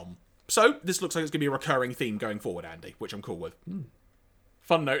Cybertron. So this looks like it's going to be a recurring theme going forward, Andy, which I'm cool with.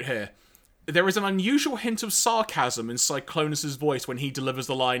 Fun note here. There is an unusual hint of sarcasm in Cyclonus' voice when he delivers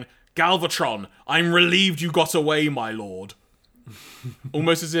the line, Galvatron, I'm relieved you got away, my lord.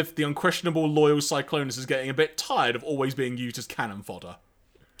 Almost as if the unquestionable loyal Cyclonus is getting a bit tired of always being used as cannon fodder.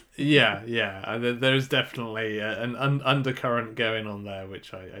 Yeah. There's definitely an undercurrent going on there,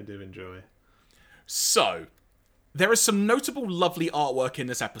 which I do enjoy. So, There is some notable lovely artwork in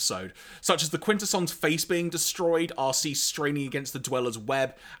this episode, such as the Quintesson's face being destroyed, RC straining against the Dweller's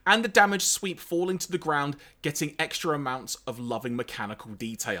web, and the damaged sweep falling to the ground, getting extra amounts of loving mechanical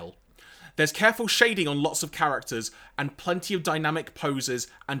detail. There's careful shading on lots of characters, and plenty of dynamic poses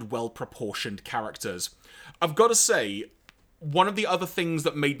and well-proportioned characters. I've got to say, one of the other things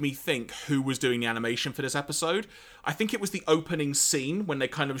that made me think who was doing the animation for this episode, I think it was the opening scene when they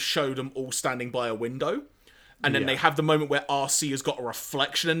kind of showed them all standing by a window. And then they have the moment where RC has got a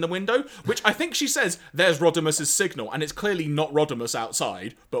reflection in the window, which I think she says, there's Rodimus's signal, and it's clearly not Rodimus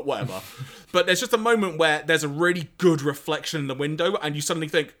outside, but whatever. But there's just a moment where there's a really good reflection in the window, and you suddenly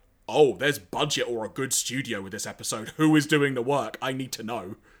think, oh, there's budget or a good studio with this episode. Who is doing the work? I need to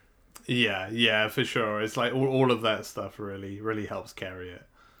know. Yeah, for sure. It's like all of that stuff really helps carry it.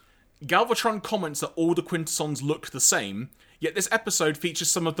 Galvatron comments that all the Quintessons look the same, yet this episode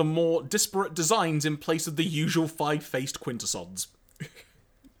features some of the more disparate designs in place of the usual five-faced Quintessons.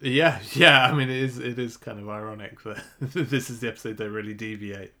 Yeah, I mean, it is kind of ironic that this is the episode they really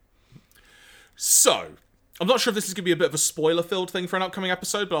deviate. So, I'm not sure if this is going to be a bit of a spoiler-filled thing for an upcoming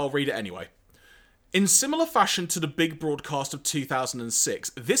episode, but I'll read it anyway. In similar fashion to the big broadcast of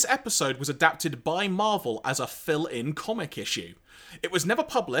 2006, this episode was adapted by Marvel as a fill-in comic issue. It was never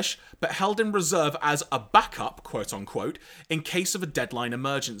published, but held in reserve as a backup, quote-unquote, in case of a deadline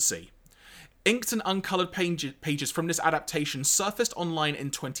emergency. Inked and uncoloured pages from this adaptation surfaced online in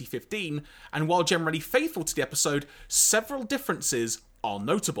 2015, and while generally faithful to the episode, several differences are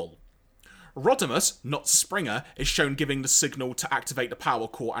notable. Rodimus, not Springer, is shown giving the signal to activate the power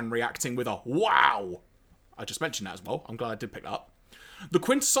core and reacting with a wow! I just mentioned that as well. I'm glad I did pick that up. The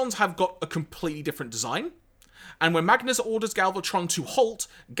Quintessons have got a completely different design. And when Magnus orders Galvatron to halt,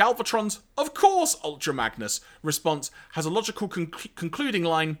 Galvatron's, of course, Ultra Magnus, response has a logical concluding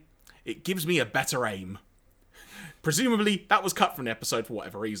line, it gives me a better aim. Presumably, that was cut from the episode for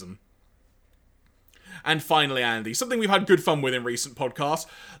whatever reason. And finally, Andy, something we've had good fun with in recent podcasts.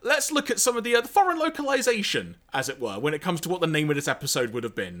 Let's look at some of the foreign localization, as it were, when it comes to what the name of this episode would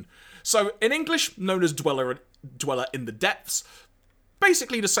have been. So, in English, known as Dweller in the Depths,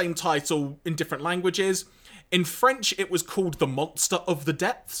 basically the same title in different languages. In French, it was called The Monster of the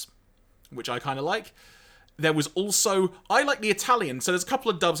Depths, which I kind of like. There was also, I like the Italian, so there's a couple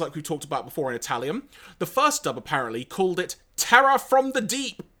of dubs like we talked about before in Italian. The first dub, apparently, called it Terror from the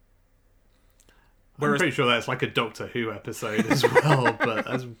Deep. I'm pretty sure that's like a Doctor Who episode as well, but...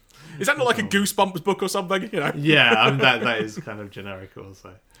 Is that not like a Goosebumps book or something? You know? Yeah, that is kind of generic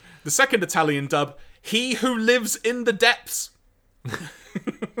also. The second Italian dub, He Who Lives in the Depths.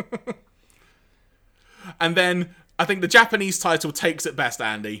 And then, I think the Japanese title takes it best,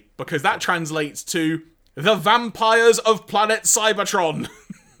 Andy, because that translates to The Vampires of Planet Cybertron.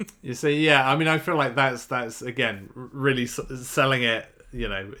 You see, yeah, I mean, I feel like that's again, really selling it, you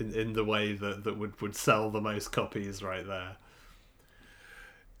know, in the way that would sell the most copies right there.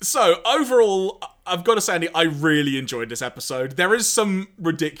 So, overall, I've got to say, Andy, I really enjoyed this episode. There is some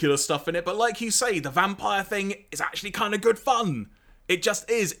ridiculous stuff in it, but like you say, the vampire thing is actually kind of good fun. It just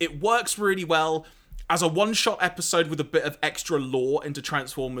is. It works really well. As a one-shot episode with a bit of extra lore into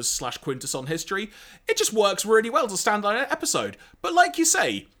Transformers / Quintesson history, it just works really well to stand on an episode. But like you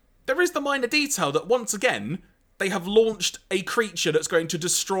say, there is the minor detail that once again, they have launched a creature that's going to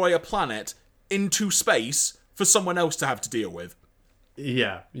destroy a planet into space for someone else to have to deal with.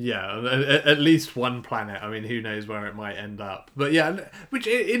 Yeah. At least one planet. I mean, who knows where it might end up. But yeah, which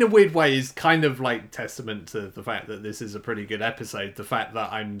in a weird way is kind of like testament to the fact that this is a pretty good episode. The fact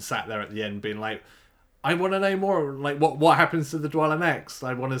that I'm sat there at the end being like, I want to know more, like, what happens to the Dweller next?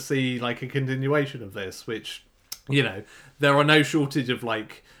 I want to see, like, a continuation of this, which, you know, there are no shortage of,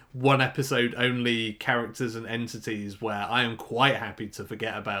 like, one episode only characters and entities where I am quite happy to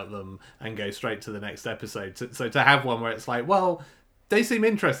forget about them and go straight to the next episode. So to have one where it's like, well, they seem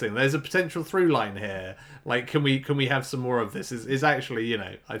interesting. There's a potential through line here. Like, can we have some more of this? Is actually, you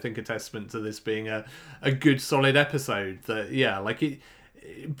know, I think a testament to this being a good, solid episode that, yeah, like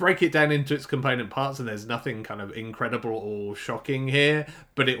break it down into its component parts and there's nothing kind of incredible or shocking here,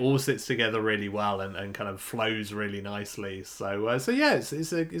 but it all sits together really well and kind of flows really nicely. So yeah,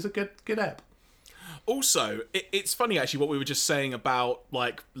 it's a good ep. Also, it's funny actually what we were just saying about,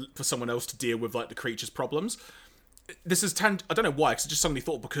 like, for someone else to deal with, like, the creature's problems. This is I don't know why, because I just suddenly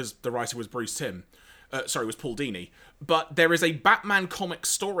thought because the writer was Bruce Timm. It was Paul Dini. But there is a Batman comic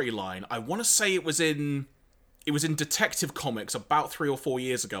storyline. I want to say it was in Detective Comics about 3 or 4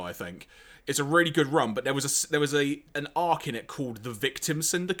 years ago, I think. It's a really good run, but there was an arc in it called The Victim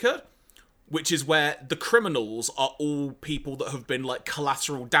Syndicate, which is where the criminals are all people that have been like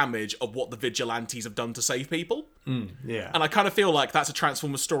collateral damage of what the vigilantes have done to save people. Yeah. And I kind of feel like that's a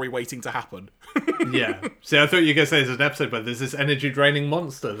Transformers story waiting to happen. Yeah. See, I thought you were going to say there's an episode where there's this energy-draining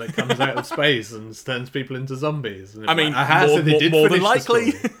monster that comes out of space and turns people into zombies. And I mean, so they did more than finish the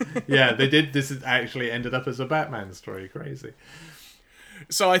likely. story. Yeah, they did. This is actually ended up as a Batman story. Crazy.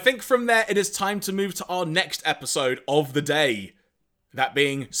 So I think from there, it is time to move to our next episode of the day. That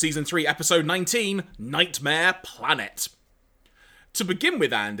being Season 3, Episode 19, Nightmare Planet. To begin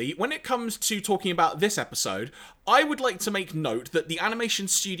with, Andy, when it comes to talking about this episode, I would like to make note that the animation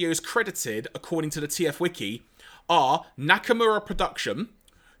studios credited, according to the TF Wiki, are Nakamura Production,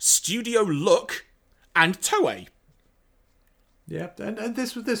 Studio Look, and Toei. Yeah, and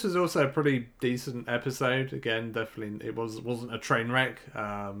this was also a pretty decent episode. Again, definitely it wasn't a train wreck.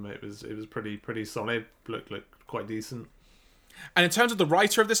 It was pretty solid. Looked quite decent. And in terms of the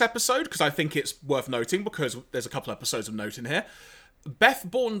writer of this episode, because I think it's worth noting, because there's a couple episodes of note in here, Beth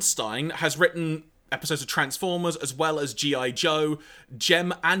Bornstein has written episodes of Transformers as well as G.I. Joe,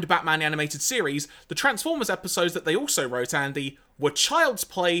 Gem, and Batman the Animated Series. The Transformers episodes that they also wrote, Andy, were Child's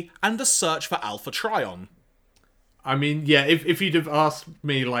Play and The Search for Alpha Trion. I mean, yeah, if you'd have asked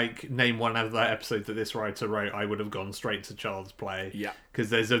me, like, name one of that episode that this writer wrote, I would have gone straight to Child's Play. Yeah. Because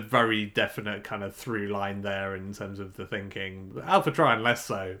there's a very definite kind of through line there in terms of the thinking. Alpha Trion less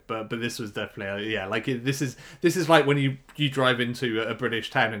so, but this was definitely, this is like when you drive into a British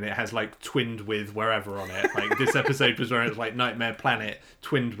town and it has, like, twinned with wherever on it. Like, this episode was where it's like Nightmare Planet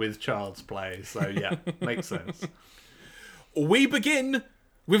twinned with Child's Play. So, yeah, makes sense. We begin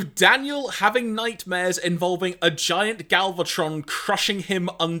with Daniel having nightmares involving a giant Galvatron crushing him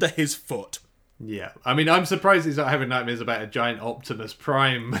under his foot. Yeah, I mean, I'm surprised he's not having nightmares about a giant Optimus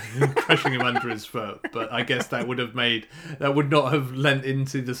Prime crushing him under his foot, but I guess that would not have lent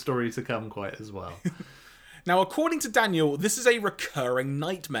into the story to come quite as well. Now, according to Daniel, this is a recurring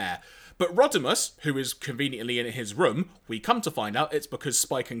nightmare. But Rodimus, who is conveniently in his room, we come to find out it's because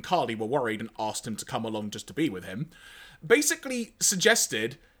Spike and Carly were worried and asked him to come along just to be with him, basically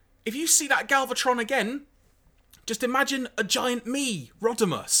suggested, if you see that Galvatron again, just imagine a giant me,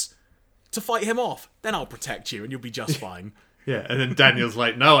 Rodimus, to fight him off. Then I'll protect you and you'll be just fine. Yeah, and then Daniel's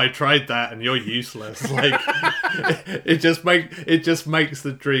like, "No, I tried that, and you're useless." Like, it just makes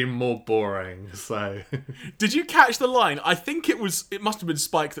the dream more boring. So, did you catch the line? I think it must have been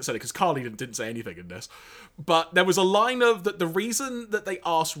Spike that said it because Carly didn't say anything in this. But there was a line of that the reason that they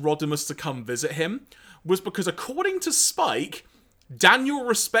asked Rodimus to come visit him was because, according to Spike, Daniel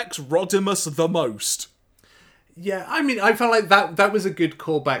respects Rodimus the most. Yeah, I mean, I felt like that was a good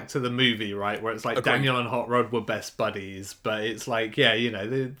callback to the movie, right? Where it's like Agreed. Daniel and Hot Rod were best buddies, but it's like, yeah, you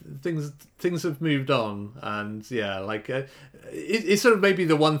know, things have moved on, and yeah, like it's sort of maybe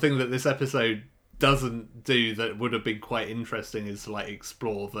the one thing that this episode doesn't do that would have been quite interesting is to like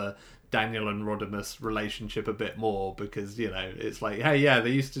explore the Daniel and Rodimus relationship a bit more, because, you know, it's like, hey, yeah,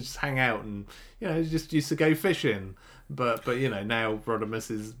 they used to just hang out and, you know, just used to go fishing. But you know, now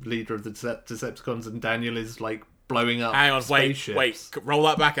Rodimus is leader of the Decepticons and Daniel is like blowing up Hang on, spaceships. wait, roll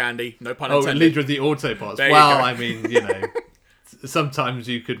that back, Andy. No pun intended. Leader of the Autobots. There you Well, go. I mean, you know, sometimes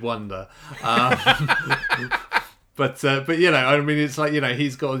you could wonder. But you know, I mean, it's like, you know,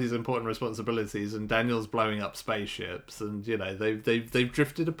 he's got all these important responsibilities, and Daniel's blowing up spaceships, and you know, they've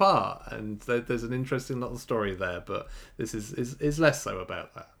drifted apart, and there's an interesting little story there. But this is less so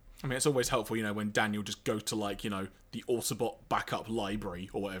about that. I mean, it's always helpful, you know, when Daniel just goes to, like, you know, the Autobot backup library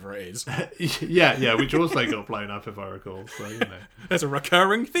or whatever it is. yeah, which also got blown up, if I recall. So, you know. There's a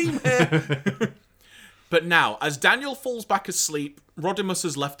recurring theme here. But now, as Daniel falls back asleep, Rodimus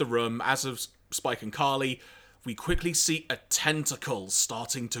has left the room, as have Spike and Carly. We quickly see a tentacle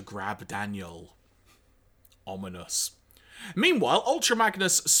starting to grab Daniel. Ominous. Meanwhile, Ultra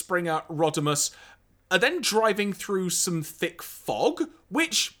Magnus, Springer, Rodimus are then driving through some thick fog,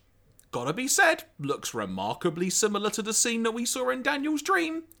 which, gotta be said, looks remarkably similar to the scene that we saw in Daniel's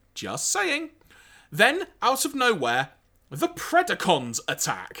dream. Just saying. Then, out of nowhere, the Predacons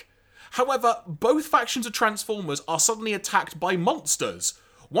attack. However, both factions of Transformers are suddenly attacked by monsters,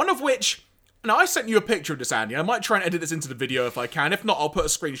 one of which... Now, I sent you a picture of this, Andy. I might try and edit this into the video if I can. If not, I'll put a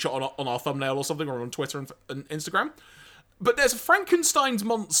screenshot on our thumbnail or something, or on Twitter and Instagram. But there's Frankenstein's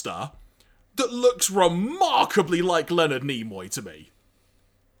monster that looks remarkably like Leonard Nimoy to me.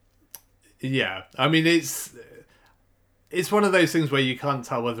 Yeah, I mean, it's one of those things where you can't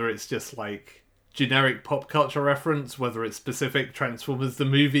tell whether it's just like generic pop culture reference, whether it's specific Transformers the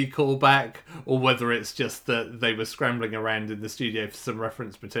movie callback, or whether it's just that they were scrambling around in the studio for some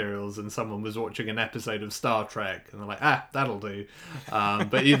reference materials and someone was watching an episode of Star Trek and they're like, that'll do.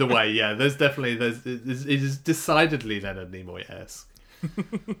 But either way, yeah, it is decidedly Leonard Nimoy-esque.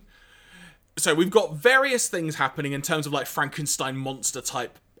 So we've got various things happening in terms of like Frankenstein monster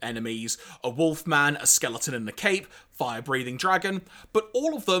type enemies, a wolfman, a skeleton in the cape, fire-breathing dragon, but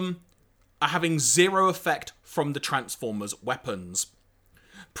all of them are having zero effect from the Transformers' weapons.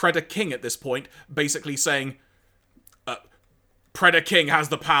 Predator King at this point basically saying, Predator King has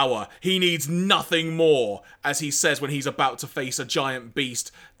the power, he needs nothing more, as he says when he's about to face a giant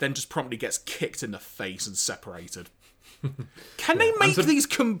beast, then just promptly gets kicked in the face and separated. Can they make these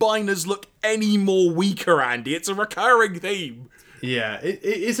combiners look any more weaker, Andy? It's a recurring theme. Yeah,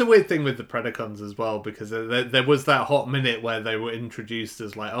 it's a weird thing with the Predacons as well, because there was that hot minute where they were introduced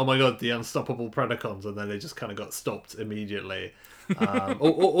as like, oh my god, the unstoppable Predacons, and then they just kind of got stopped immediately.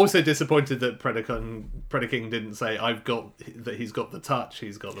 Also disappointed that Predator King didn't say, he's got the touch,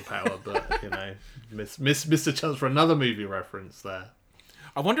 he's got the power, but, missed a chance for another movie reference there.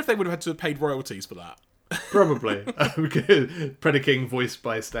 I wonder if they would have had to have paid royalties for that. Probably. Predator King voiced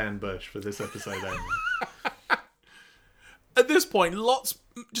by Stan Bush for this episode only. At this point, lots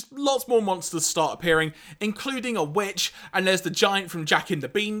more monsters start appearing, including a witch, and there's the giant from Jack and the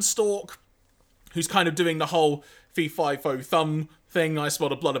Beanstalk, who's kind of doing the whole fee-fi-fo thumb thing, I smell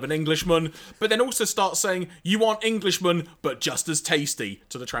the blood of an Englishman, but then also starts saying, you want Englishman, but just as tasty,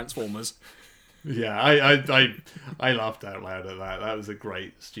 to the Transformers. Yeah, I laughed out loud at that. That was a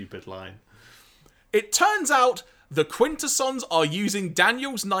great, stupid line. It turns out the Quintessons are using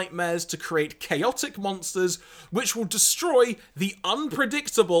Daniel's nightmares to create chaotic monsters which will destroy the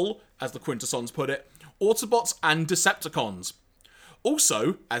unpredictable, as the Quintessons put it, Autobots and Decepticons.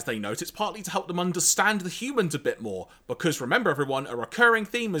 Also, as they note, it's partly to help them understand the humans a bit more, because remember everyone, a recurring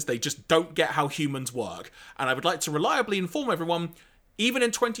theme is they just don't get how humans work. And I would like to reliably inform everyone, even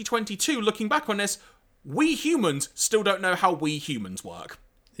in 2022, looking back on this, we humans still don't know how we humans work.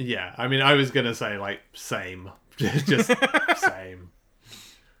 Yeah, I mean, I was going to say, same. Just same.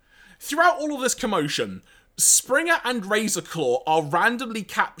 Throughout all of this commotion, Springer and Razorclaw are randomly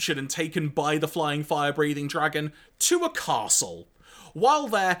captured and taken by the flying fire-breathing dragon to a castle. While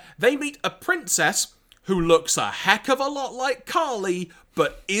there, they meet a princess who looks a heck of a lot like Carly,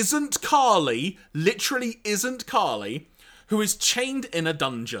 but isn't Carly, literally isn't Carly, who is chained in a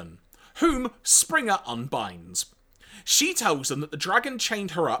dungeon, whom Springer unbinds. She tells them that the dragon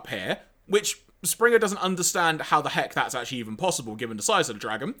chained her up here, which Springer doesn't understand how the heck that's actually even possible given the size of the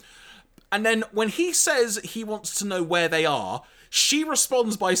dragon. And then when he says he wants to know where they are, she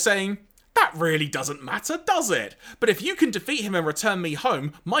responds by saying, that really doesn't matter, does it? But if you can defeat him and return me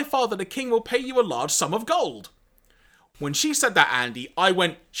home, my father the king will pay you a large sum of gold. When she said that, Andy, I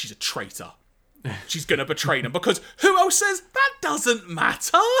went, she's a traitor. She's going to betray them, because who else says that doesn't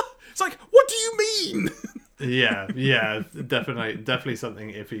matter? It's like, what do you mean? Yeah, definitely something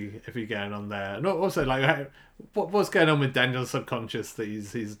iffy going on there. And also, what's going on with Daniel's subconscious that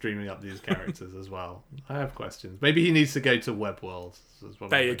he's dreaming up these characters as well? I have questions. Maybe he needs to go to Web World.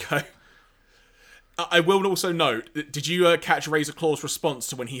 There you go. I will also note, did you catch Razorclaw's response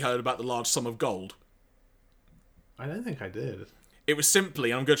to when he heard about the large sum of gold? I don't think I did. It was simply,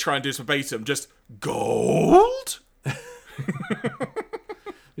 and I'm going to try and do this verbatim, just, gold?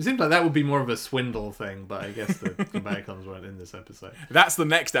 It seems like that would be more of a swindle thing, but I guess the Combaticons weren't in this episode. That's the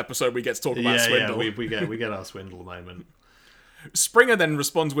next episode we get to talk about swindle. Yeah, we get our swindle moment. Springer then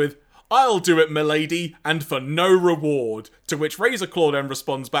responds with, I'll do it, milady, and for no reward. To which Razorclaw then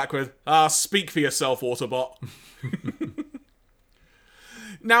responds back with, speak for yourself, Autobot.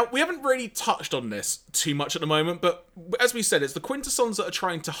 Now, we haven't really touched on this too much at the moment, but as we said, it's the Quintessons that are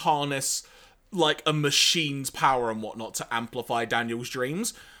trying to harness a machine's power and whatnot to amplify Daniel's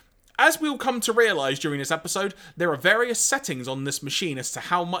dreams. As we'll come to realise during this episode, there are various settings on this machine as to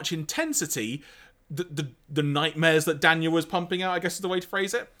how much intensity the nightmares that Daniel was pumping out, I guess is the way to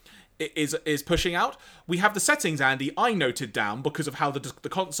phrase it, is pushing out. We have the settings, Andy, I noted down because of how the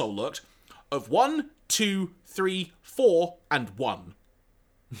console looked, of 1, 2, 3, 4, and 1.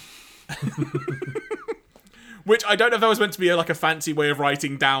 Which I don't know if that was meant to be a fancy way of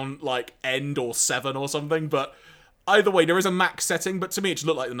writing down end or 7 or something, but either way, there is a max setting, but to me it just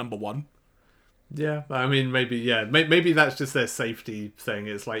looked like the number 1. Yeah, I mean, maybe that's just their safety thing.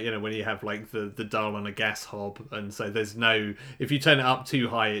 It's when you have the dial on a gas hob, and so there's no, if you turn it up too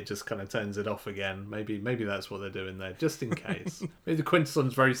high, it just kind of turns it off again. Maybe that's what they're doing there, just in case. Maybe the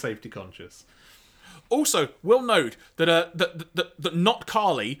Quintesson's very safety conscious. Also, we'll note that that not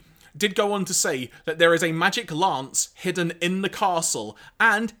Carly did go on to say that there is a magic lance hidden in the castle,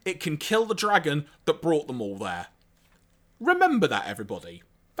 and it can kill the dragon that brought them all there. Remember that, everybody.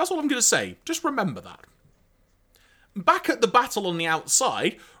 That's all I'm going to say. Just remember that. Back at the battle on the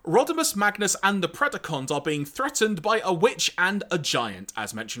outside, Rodimus, Magnus, and the Predacons are being threatened by a witch and a giant,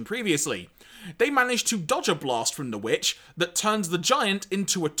 as mentioned previously. They manage to dodge a blast from the witch that turns the giant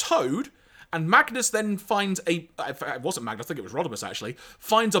into a toad, and Magnus then finds it wasn't Magnus, I think it was Rodimus actually,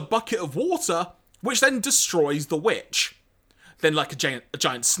 finds a bucket of water, which then destroys the witch. Then like a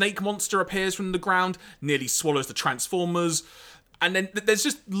giant snake monster appears from the ground, nearly swallows the Transformers, and then there's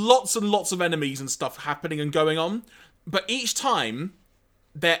just lots and lots of enemies and stuff happening and going on. But each time,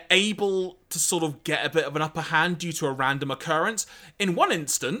 they're able to sort of get a bit of an upper hand due to a random occurrence. In one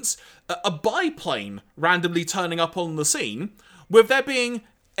instance, a biplane randomly turning up on the scene, with there being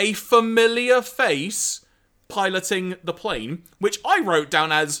a familiar face piloting the plane, which I wrote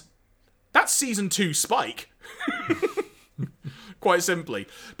down as, that's Season 2 Spike. Quite simply.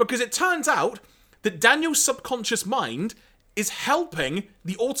 Because it turns out that Daniel's subconscious mind is helping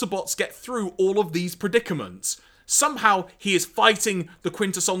the Autobots get through all of these predicaments. Somehow he is fighting the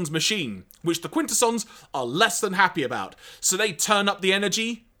Quintessons machine, which the Quintessons are less than happy about. So they turn up the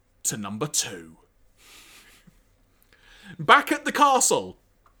energy to number 2. Back at the castle,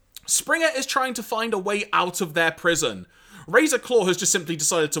 Springer is trying to find a way out of their prison. Razor Claw has just simply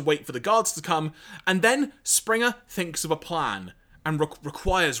decided to wait for the guards to come, and then Springer thinks of a plan and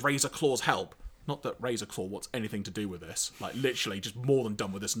requires Razor Claw's help. Not that Razor Claw wants anything to do with this. Like, literally, just more than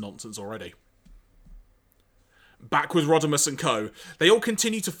done with this nonsense already. Back with Rodimus and co. They all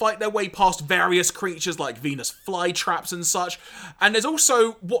continue to fight their way past various creatures like Venus flytraps and such. And there's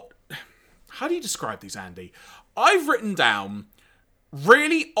also how do you describe these, Andy? I've written down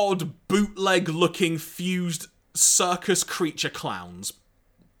really odd bootleg-looking fused circus creature clowns.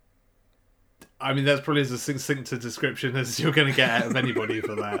 I mean, that's probably as succinct a description as you're going to get out of anybody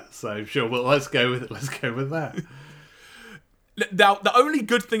for that. So, sure, well, let's go with it. Let's go with that. Now, the only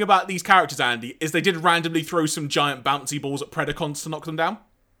good thing about these characters, Andy, is they did randomly throw some giant bouncy balls at Predacons to knock them down.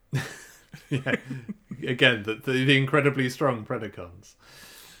 Yeah. Again, the incredibly strong Predacons.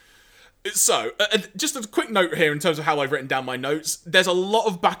 So, just a quick note here in terms of how I've written down my notes. There's a lot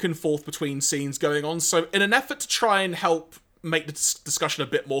of back and forth between scenes going on, so in an effort to try and help make the discussion a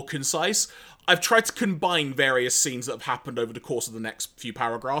bit more concise, I've tried to combine various scenes that have happened over the course of the next few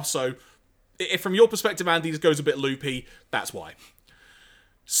paragraphs, so if from your perspective, Andy, this goes a bit loopy, that's why.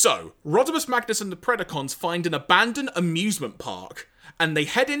 So, Rodimus, Magnus, and the Predacons find an abandoned amusement park, and they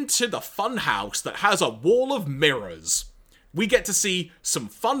head into the fun house that has a wall of mirrors. We get to see some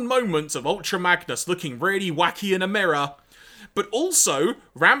fun moments of Ultra Magnus looking really wacky in a mirror, but also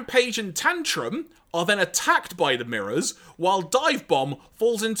Rampage and Tantrum are then attacked by the mirrors, while Dive Bomb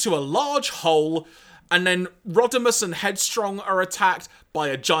falls into a large hole, and then Rodimus and Headstrong are attacked by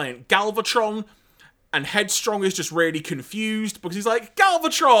a giant Galvatron, and Headstrong is just really confused, because he's like,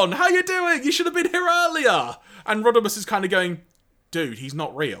 Galvatron, how you doing? You should have been here earlier! And Rodimus is kind of going, dude, he's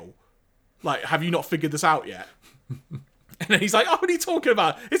not real. Like, have you not figured this out yet? And then he's like, oh, what are you talking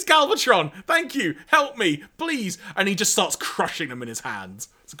about? It's Galvatron! Thank you! Help me! Please! And he just starts crushing them in his hands.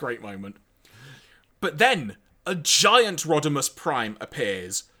 It's a great moment. But then, a giant Rodimus Prime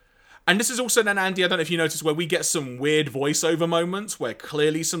appears. And this is also then, Andy, I don't know if you noticed, where we get some weird voiceover moments where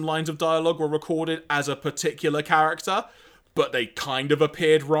clearly some lines of dialogue were recorded as a particular character, but they kind of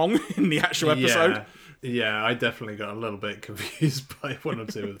appeared wrong in the actual episode. Yeah, I definitely got a little bit confused by one or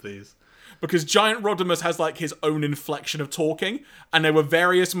two of these. Because Giant Rodimus has, like, his own inflection of talking, and there were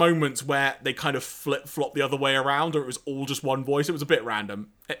various moments where they kind of flip-flop the other way around, or it was all just one voice. It was a bit random.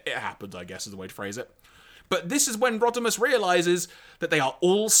 It happened, I guess, is the way to phrase it. But this is when Rodimus realizes that they are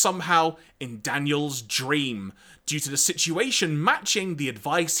all somehow in Daniel's dream, due to the situation matching the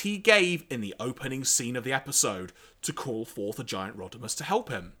advice he gave in the opening scene of the episode, to call forth a giant Rodimus to help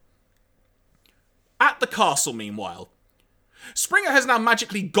him. At the castle, meanwhile, Springer has now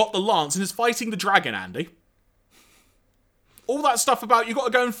magically got the lance and is fighting the dragon, Andy. All that stuff about you got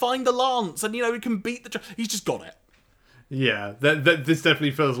to go and find the lance and, you know, he can beat the dragon. He's just got it. Yeah, this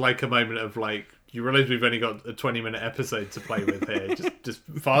definitely feels like a moment of, like, you realise we've only got a 20-minute episode to play with here. just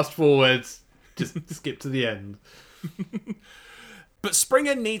fast forwards, just skip to the end. But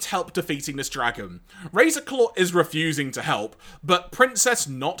Springer needs help defeating this dragon. Razor Claw is refusing to help, but Princess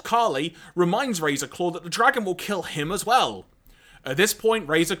Not Carly reminds Razor Claw that the dragon will kill him as well. At this point,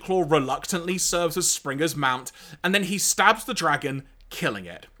 Razor Claw reluctantly serves as Springer's mount, and then he stabs the dragon, killing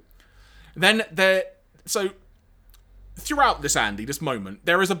it. So, throughout this, Andy, this moment,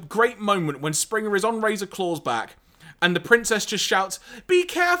 there is a great moment when Springer is on Razor Claw's back, And the princess just shouts, "Be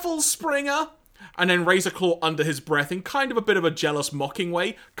careful, Springer!" And then Razorclaw, under his breath, in kind of a bit of a jealous, mocking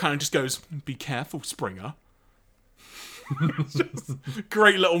way, kind of just goes, "Be careful, Springer." Just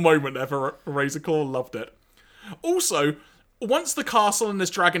great little moment there for Razorclaw. Loved it. Also, once the castle and this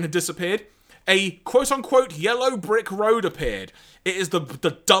dragon had disappeared, a quote-unquote yellow brick road appeared. It is the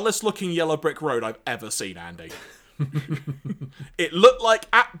dullest looking yellow brick road I've ever seen, Andy. It looked like,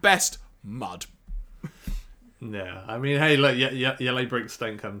 at best, mud. Yeah, I mean, hey, look, yellow bricks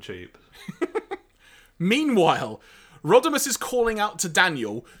don't come cheap. Meanwhile, Rodimus is calling out to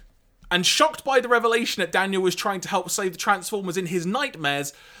Daniel, and shocked by the revelation that Daniel was trying to help save the Transformers in his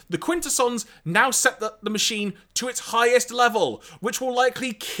nightmares, the Quintessons now set the machine to its highest level, which will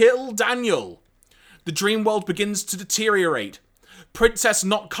likely kill Daniel. The dream world begins to deteriorate. Princess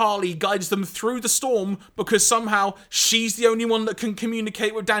Not Carly guides them through the storm because somehow she's the only one that can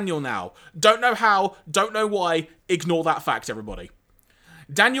communicate with Daniel now. Don't know how, don't know why, ignore that fact, everybody.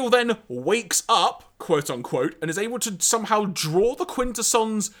 Daniel then wakes up, quote unquote, and is able to somehow draw the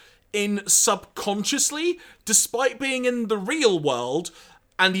Quintessons in subconsciously, despite being in the real world,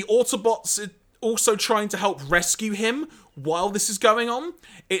 and the Autobots also trying to help rescue him while this is going on.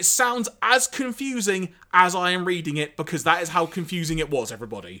 It sounds as confusing as I am reading it, because that is how confusing it was,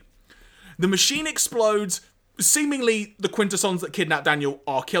 everybody. The machine explodes. Seemingly, the Quintessons that kidnapped Daniel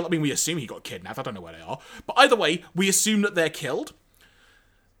are killed. I mean, we assume he got kidnapped. I don't know where they are. But either way, we assume that they're killed.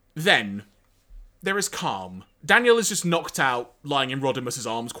 Then, there is calm. Daniel is just knocked out, lying in Rodimus's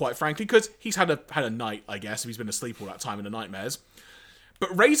arms, quite frankly, because he's had a night, I guess, if he's been asleep all that time in the nightmares. But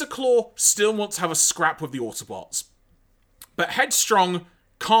Razorclaw still wants to have a scrap with the Autobots. But Headstrong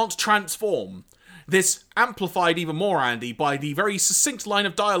can't transform. This amplified even more, Andy, by the very succinct line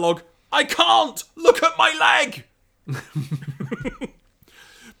of dialogue, "I can't! Look at my leg!"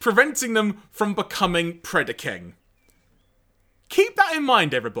 Preventing them from becoming Predaking. Keep that in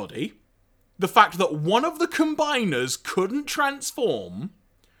mind, everybody. The fact that one of the combiners couldn't transform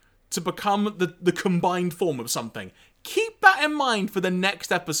to become the combined form of something. Keep that in mind for the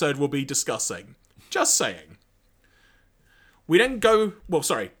next episode we'll be discussing. Just saying. We then go...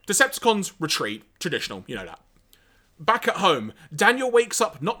 Decepticons retreat. Traditional, you know that. Back at home, Daniel wakes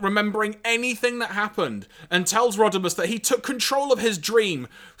up not remembering anything that happened and tells Rodimus that he took control of his dream,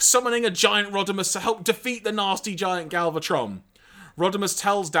 summoning a giant Rodimus to help defeat the nasty giant Galvatron. Rodimus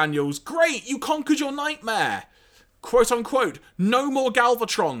tells Daniels, "Great, you conquered your nightmare. Quote unquote, no more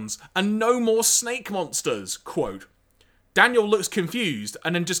Galvatrons and no more snake monsters." Quote. Daniel looks confused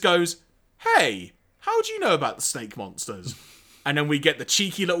and then just goes, "Hey, how do you know about the snake monsters?" And then we get the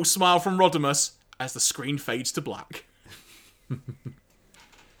cheeky little smile from Rodimus as the screen fades to black. Do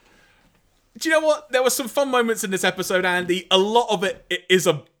you know what? There were some fun moments in this episode, Andy. A lot of it is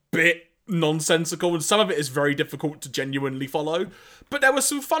a bit nonsensical, and some of it is very difficult to genuinely follow. But there were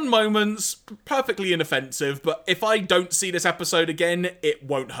some fun moments, perfectly inoffensive, but if I don't see this episode again, it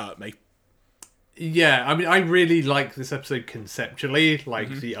won't hurt me. Yeah, I mean, I really like this episode conceptually, like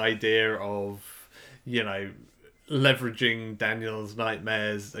the idea of, you know, leveraging Daniel's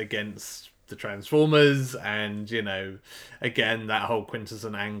nightmares against the Transformers, and, you know, again, that whole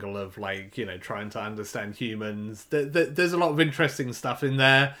Quintesson angle of, like, you know, trying to understand humans. There's a lot of interesting stuff in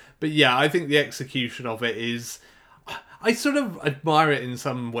there, but yeah, I think the execution of it is... I sort of admire it in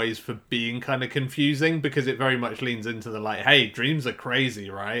some ways for being kind of confusing, because it very much leans into the, like, hey, dreams are crazy,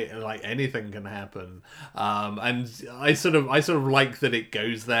 right? Like, anything can happen. And I sort of like that it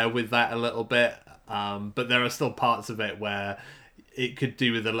goes there with that a little bit. But there are still parts of it where it could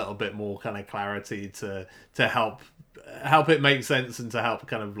do with a little bit more kind of clarity to help it make sense, and to help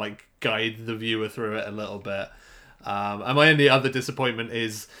kind of like guide the viewer through it a little bit. And my only other disappointment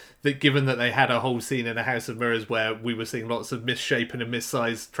is that, given that they had a whole scene in a House of Mirrors where we were seeing lots of misshapen and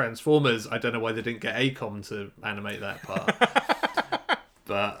missized Transformers, I don't know why they didn't get ACOM to animate that part.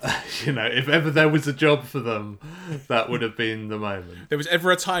 But, you know, if ever there was a job for them, that would have been the moment. There was ever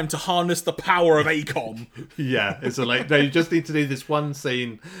a time to harness the power of ACOM. Yeah, it's like, no, you just need to do this one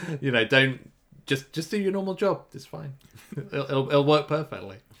scene. You know, don't... Just do your normal job. It's fine. It'll work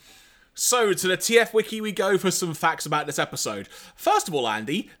perfectly. So, to the TF Wiki we go for some facts about this episode. First of all,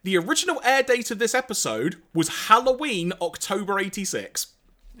 Andy, the original air date of this episode was Halloween, October 86.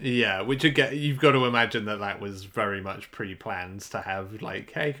 Yeah, which again, you've got to imagine that was very much pre-planned to have,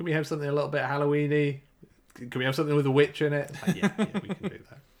 like, hey, can we have something a little bit Halloween-y? Can we have something with a witch in it? Like, yeah, we can do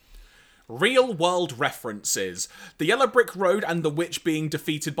that. Real-world references. The yellow brick road and the witch being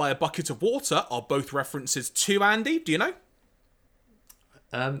defeated by a bucket of water are both references to Andy. Do you know?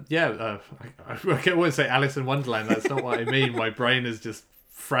 I won't say Alice in Wonderland. That's not what I mean. My brain is just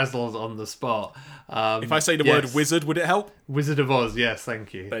frazzled on the spot. If I say the word wizard, would it help? Wizard of Oz, yes,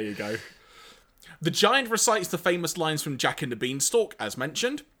 thank you. There you go. The giant recites the famous lines from Jack and the Beanstalk, as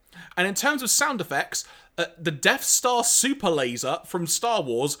mentioned. And in terms of sound effects, the Death Star super laser from Star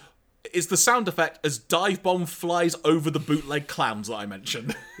Wars is the sound effect as Dive Bomb flies over the bootleg clowns that I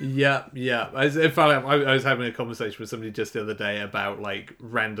mentioned. Yeah. In fact, I was having a conversation with somebody just the other day about like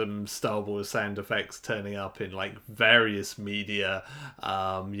random Star Wars sound effects turning up in like various media,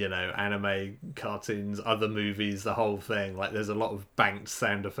 anime, cartoons, other movies, the whole thing. Like there's a lot of banked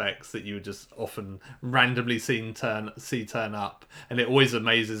sound effects that you would just often randomly see turn up, and it always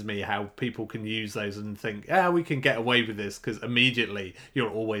amazes me how people can use those and think, we can get away with this, because immediately you'll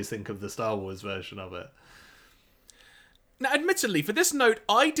always think of the Star Wars version of it. Now, admittedly, for this note,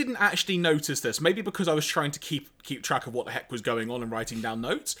 I didn't actually notice this, maybe because I was trying to keep track of what the heck was going on and writing down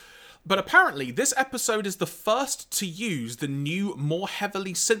notes. But apparently, this episode is the first to use the new, more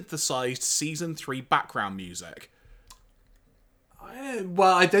heavily synthesized Season 3 background music.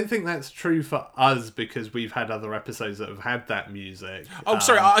 Well, I don't think that's true for us, because we've had other episodes that have had that music. Oh,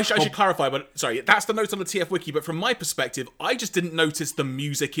 sorry, I should clarify, but sorry, that's the note on the TF Wiki, but from my perspective, I just didn't notice the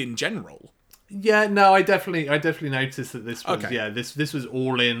music in general. Yeah, no, I definitely noticed that this was okay. this was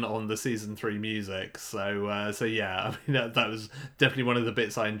all in on the Season 3 music. So yeah, I mean that was definitely one of the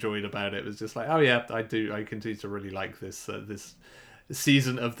bits I enjoyed about it. It was just like, I continue to really like this this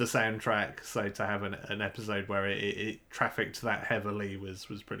season of the soundtrack. So to have an episode where it trafficked that heavily was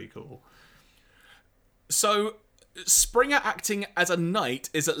pretty cool. So Springer acting as a knight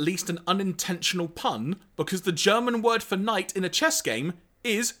is at least an unintentional pun, because the German word for knight in a chess game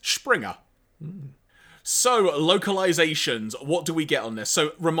is Springer. So, localizations, what do we get on this?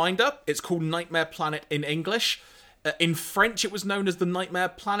 So, reminder, it's called Nightmare Planet in English. In French, it was known as the Nightmare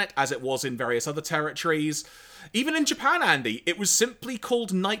Planet, as it was in various other territories. Even in Japan, Andy, it was simply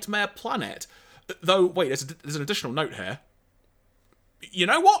called Nightmare Planet. Though, wait, there's an additional note here. You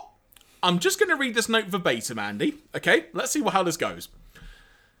know what? I'm just going to read this note verbatim, Andy. Okay, let's see how this goes.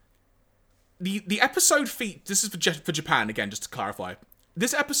 The episode this is for Japan, again, just to clarify.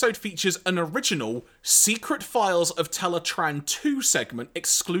 This episode features an original Secret Files of Teletran 2 segment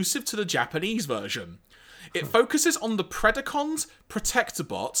exclusive to the Japanese version. It focuses on the Predacons,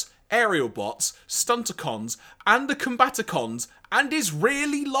 Protectobots, Aerial Bots, Stunticons, and the Combaticons, and is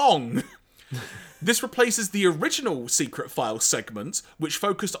really long. This replaces the original Secret Files segment, which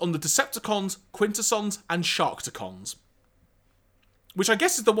focused on the Decepticons, Quintessons, and Sharkticons. Which I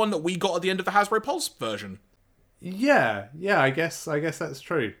guess is the one that we got at the end of the Hasbro Pulse version. Yeah, I guess that's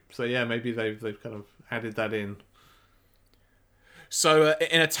true. So yeah, maybe they've kind of added that in. So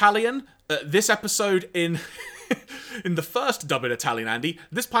in Italian, this episode in in the first dub in Italian, Andy,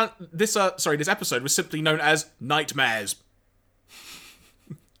 this episode was simply known as Nightmares.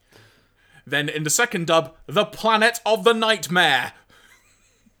 Then in the second dub, The Planet of the Nightmare.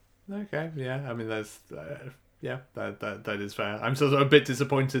 Okay, yeah, I mean that's. Yeah, that is fair. I'm sort of a bit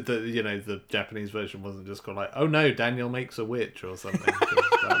disappointed that, the Japanese version wasn't just called like, oh no, Daniel makes a witch or something.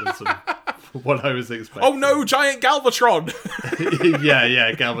 That was sort of what I was expecting. Oh no, giant Galvatron!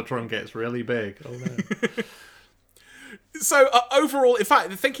 yeah, Galvatron gets really big. Oh no. So overall, in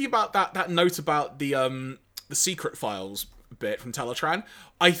fact, thinking about that note about the Secret Files bit from Teletran,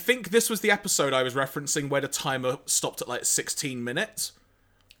 I think this was the episode I was referencing where the timer stopped at like 16 minutes.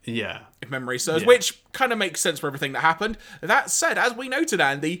 Yeah. If memory serves, which kind of makes sense for everything that happened. That said, as we noted,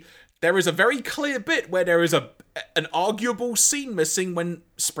 Andy, there is a very clear bit where there is an arguable scene missing when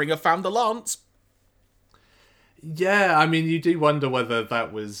Springer found the lance. Yeah, I mean, you do wonder whether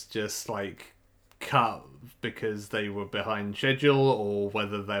that was just, like, cut because they were behind schedule, or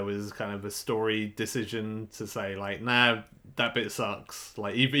whether there was kind of a story decision to say, like, nah, that bit sucks.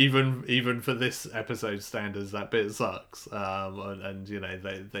 Like, even for this episode standards, that bit sucks. And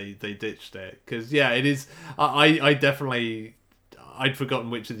they ditched it. Because, yeah, it is... I definitely... I'd forgotten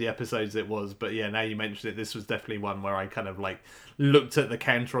which of the episodes it was, but yeah, now you mentioned it, this was definitely one where I kind of, like, looked at the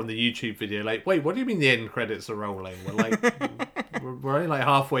counter on the YouTube video, like, wait, what do you mean the end credits are rolling? We're, like... we're only, like,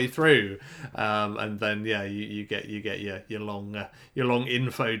 halfway through. And then, yeah, you get your long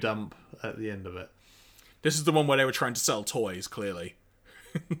info dump at the end of it. This is the one where they were trying to sell toys, clearly.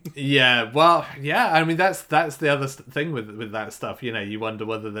 Yeah, well, yeah, I mean, that's the other thing with that stuff. You wonder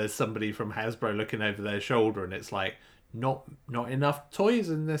whether there's somebody from Hasbro looking over their shoulder and it's like, not enough toys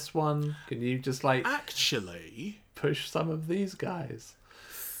in this one. Can you just, like... Actually... push some of these guys?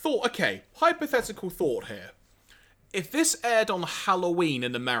 Okay, hypothetical thought here. If this aired on Halloween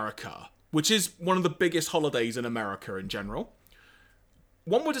in America, which is one of the biggest holidays in America in general...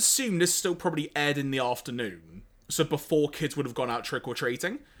 one would assume this still probably aired in the afternoon. so before kids would have gone out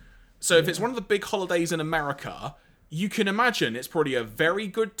trick-or-treating. So if it's one of the big holidays in America, you can imagine it's probably a very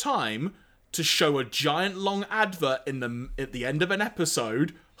good time to show a giant long advert at the end of an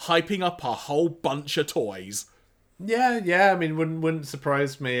episode, hyping up a whole bunch of toys. Yeah. I mean, wouldn't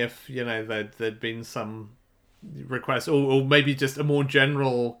surprise me if, there'd been some requests, or maybe just a more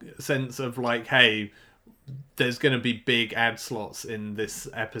general sense of like, hey, there's going to be big ad slots in this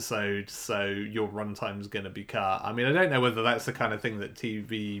episode, so your runtime's going to be cut. I mean, I don't know whether that's the kind of thing that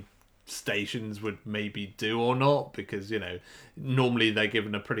TV stations would maybe do or not, because, normally they're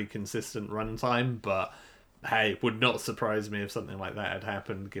given a pretty consistent runtime, but hey, it would not surprise me if something like that had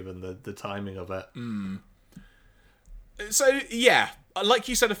happened, given the timing of it. So, yeah, like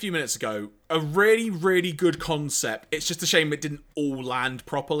you said a few minutes ago, a really, really good concept. It's just a shame it didn't all land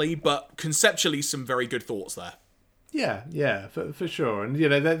properly, but conceptually some very good thoughts there. Yeah, for sure. And,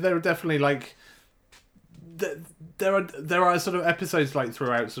 there are definitely, like, there are sort of episodes, like,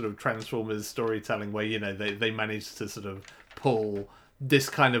 throughout sort of Transformers storytelling where, they manage to sort of pull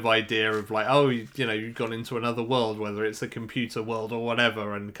this kind of idea of like, oh, you've gone into another world, whether it's a computer world or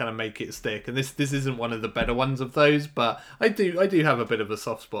whatever, and kind of make it stick. And this isn't one of the better ones of those, but I do have a bit of a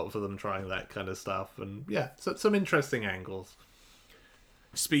soft spot for them trying that kind of stuff. And yeah, so some interesting angles.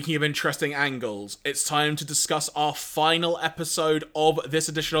 Speaking of interesting angles, it's time to discuss our final episode of this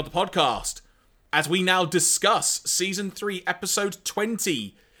edition of the podcast, as we now discuss Season 3, Episode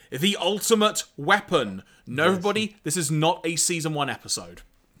 20, The Ultimate Weapon. No, everybody, this is not a Season 1 episode.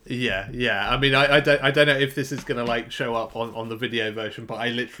 Yeah. I mean, I don't know if this is going to like show up on the video version, but I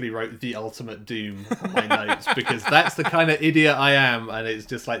literally wrote The Ultimate Doom on my notes because that's the kind of idiot I am, and it's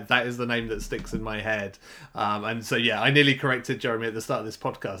just like that is the name that sticks in my head. And so yeah, I nearly corrected Jeremy at the start of this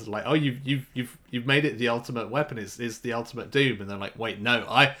podcast, like, oh, you've made it The Ultimate Weapon. It's The Ultimate Doom, and they're like, wait, no,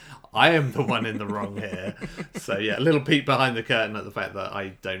 I am the one in the wrong here. So yeah, a little peek behind the curtain at the fact that I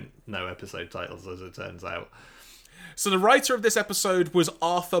don't know episode titles, as it turns out. So the writer of this episode was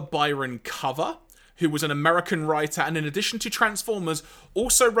Arthur Byron Cover, who was an American writer, and in addition to Transformers,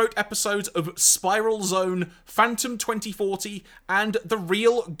 also wrote episodes of Spiral Zone, Phantom 2040, and The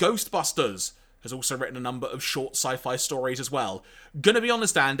Real Ghostbusters. Has also written a number of short sci-fi stories as well. Gonna be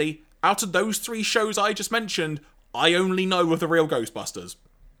honest, Andy, out of those 3 shows I just mentioned, I only know of The Real Ghostbusters.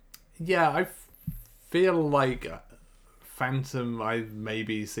 Yeah, I feel like Phantom I've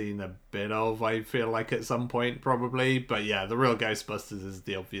maybe seen a bit of, I feel like at some point probably, but yeah, The Real Ghostbusters is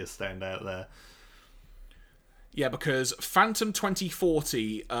the obvious standout there. Yeah, because Phantom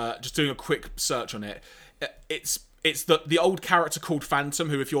 2040, just doing a quick search on it, it's the old character called Phantom,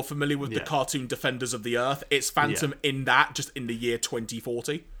 who, if you're familiar with the cartoon Defenders of the Earth, it's Phantom in that, just in the year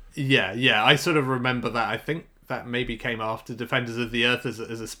 2040. Yeah, I sort of remember that. I think that maybe came after Defenders of the Earth as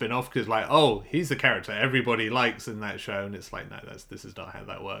a spin-off, because like, oh, he's the character everybody likes in that show, and it's like, no, this is not how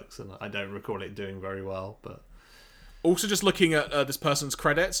that works, and I don't recall it doing very well. But also, just looking at this person's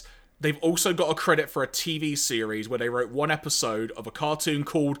credits, they've also got a credit for a TV series where they wrote 1 episode of a cartoon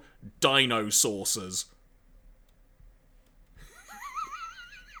called Dino Saucers.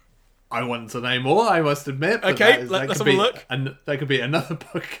 I want to know more, I must admit. Okay, let's have a look. And that could be another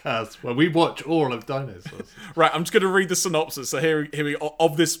podcast where we watch all of Dinosaurs. Right, I'm just going to read the synopsis. So here we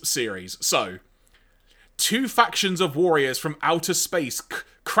of this series. So, 2 factions of warriors from outer space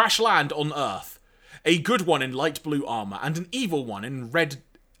crash land on Earth. A good one in light blue armor and an evil one in red,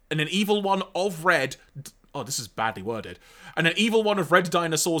 and an evil one of red. Oh, this is badly worded. And an evil one of red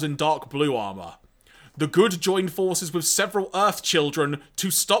dinosaurs in dark blue armor. The good join forces with several Earth children to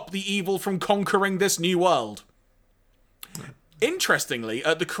stop the evil from conquering this new world. Interestingly,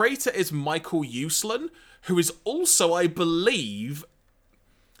 the creator is Michael Uslan, who is also, I believe,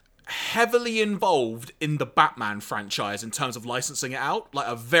 heavily involved in the Batman franchise in terms of licensing it out. Like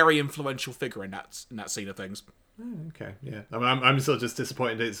a very influential figure in that scene of things. Okay, yeah. I mean, I'm still just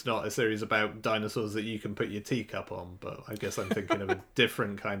disappointed it's not a series about dinosaurs that you can put your teacup on, but I guess I'm thinking of a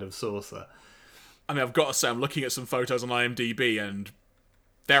different kind of saucer. I mean, I've got to say, I'm looking at some photos on IMDb, and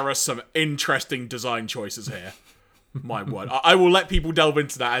there are some interesting design choices here. My word. I will let people delve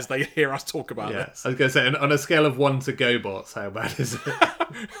into that as they hear us talk about this. I was going to say, on a scale of 1 to GoBots, how bad is it?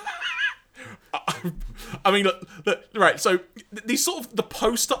 I mean, look, right, so the sort of the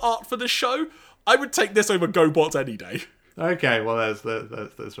poster art for the show, I would take this over GoBots any day. Okay, well, that's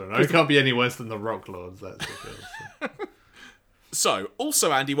right. It can't be any worse than the Rock Lords, that's for sure. So,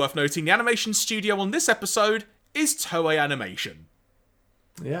 also, Andy, worth noting, the animation studio on this episode is Toei Animation.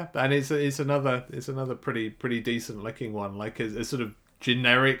 Yeah, and it's another pretty decent looking one. Like as sort of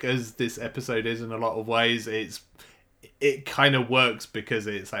generic as this episode is in a lot of ways, it kind of works because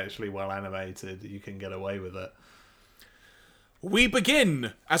it's actually well animated. You can get away with it. We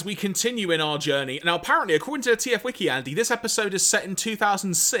begin as we continue in our journey. Now, apparently, according to the TF Wiki, Andy, this episode is set in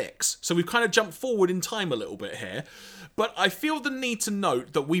 2006, so we've kind of jumped forward in time a little bit here. But I feel the need to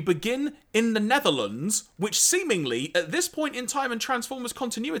note that we begin in the Netherlands, which seemingly, at this point in time in Transformers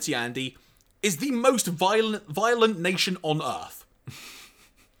continuity, Andy, is the most violent nation on Earth.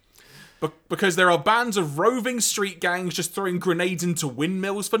 Because there are bands of roving street gangs just throwing grenades into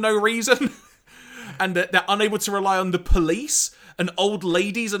windmills for no reason. And they're unable to rely on the police. And old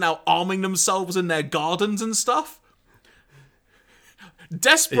ladies are now arming themselves in their gardens and stuff.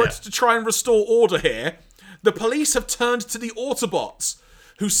 Desperate to try and restore order here, the police have turned to the Autobots,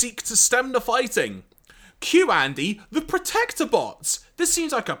 who seek to stem the fighting. Cue, Andy, the Protectobots. This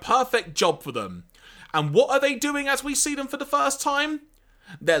seems like a perfect job for them. And what are they doing as we see them for the first time?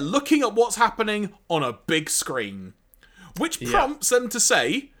 They're looking at what's happening on a big screen. Which prompts them to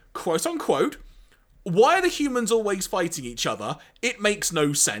say, quote unquote, "Why are the humans always fighting each other? It makes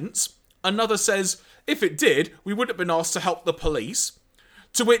no sense." Another says, "If it did, we wouldn't have been asked to help the police."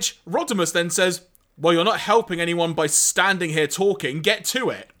 To which Rodimus then says, "Well, you're not helping anyone by standing here talking. Get to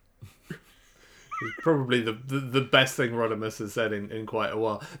it." Probably the best thing Rodimus has said in quite a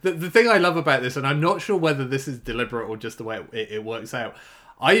while. The thing I love about this, and I'm not sure whether this is deliberate or just the way it works out,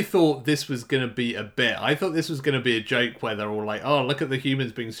 I thought this was going to be a bit. I thought this was going to be a joke where they're all like, oh, look at the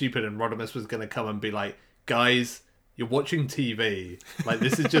humans being stupid, and Rodimus was going to come and be like, guys, you're watching TV. Like,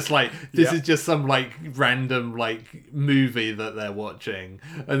 this is just like, this is just some like random like movie that they're watching.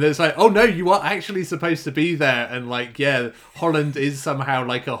 And it's like, oh no, you are actually supposed to be there. And like, yeah, Holland is somehow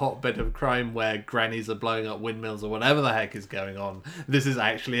like a hotbed of crime where grannies are blowing up windmills or whatever the heck is going on. This is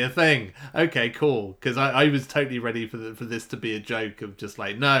actually a thing. Okay, cool. Because I was totally ready for this to be a joke of just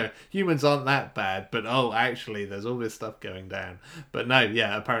like, no, humans aren't that bad. But oh, actually, there's all this stuff going down. But no,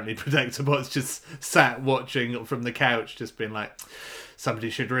 yeah, apparently Protectobots just sat watching from the couch, just being like,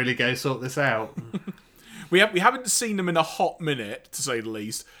 somebody should really go sort this out. We haven't seen them in a hot minute, to say the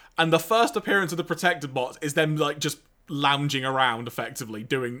least, and the first appearance of the Protectobots is them like just lounging around, effectively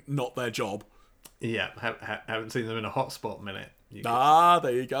doing not their job. Yeah, haven't seen them in a hotspot minute.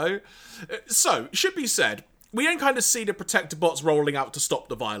 There you go. So, should be said, we then kind of see the Protectobots rolling out to stop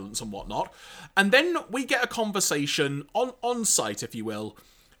the violence and whatnot, and then we get a conversation on site, if you will,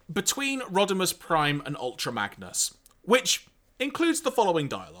 between Rodimus Prime and Ultra Magnus, which includes the following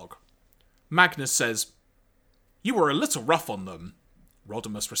dialogue. Magnus says, "You were a little rough on them."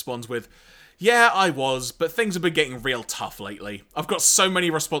 Rodimus responds with, "Yeah, I was, but things have been getting real tough lately. I've got so many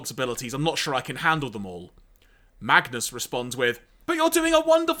responsibilities, I'm not sure I can handle them all." Magnus responds with, "But you're doing a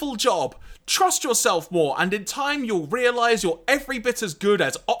wonderful job. Trust yourself more, and in time you'll realise you're every bit as good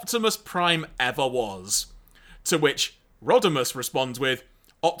as Optimus Prime ever was." To which Rodimus responds with,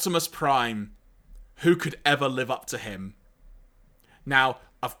 "Optimus Prime, who could ever live up to him?" Now,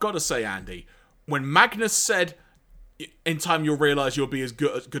 I've got to say, Andy, when Magnus said, "In time you'll realise you'll be as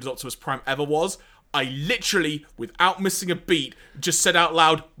good as Optimus Prime ever was," I literally, without missing a beat, just said out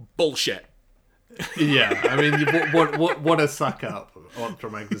loud, "Bullshit." Yeah, I mean, what a suck up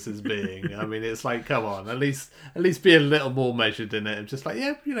Ultra Magnus is being. I mean, it's like, come on, at least be a little more measured in it. And just like,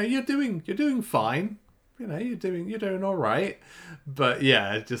 yeah, you're doing fine. You're doing all right. But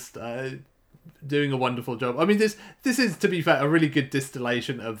yeah, just doing a wonderful job. I mean, this is, to be fair, a really good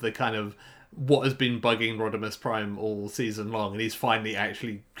distillation of the kind of what has been bugging Rodimus Prime all season long, and he's finally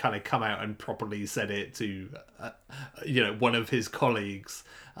actually kind of come out and properly said it to one of his colleagues.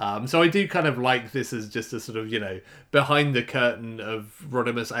 So I do kind of like this as just a sort of, behind the curtain of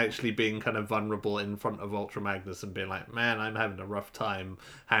Rodimus actually being kind of vulnerable in front of Ultra Magnus and being like, man, I'm having a rough time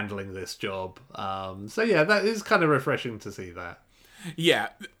handling this job. So yeah, that is kind of refreshing to see that. Yeah,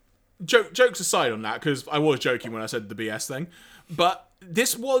 jokes aside on that, because I was joking when I said the BS thing, but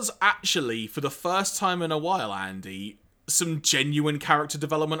this was actually, for the first time in a while, Andy, some genuine character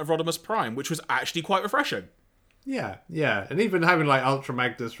development of Rodimus Prime, which was actually quite refreshing. Yeah, and even having like Ultra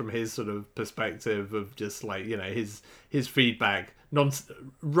Magnus from his sort of perspective of just like, his feedback,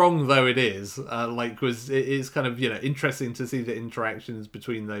 wrong though it is, it is kind of, interesting to see the interactions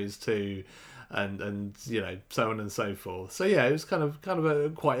between those two, and so on and so forth. So yeah, it was kind of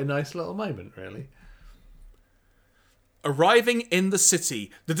quite a nice little moment, really. Arriving in the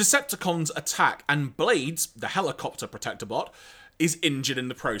city, the Decepticons attack, and Blades, the helicopter Protectobot, is injured in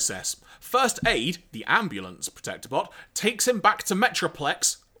the process. First Aid, the ambulance Protectobot, takes him back to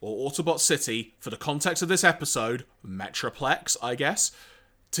Metroplex, or Autobot City, for the context of this episode, Metroplex, I guess,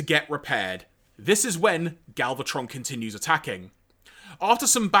 to get repaired. This is when Galvatron continues attacking. After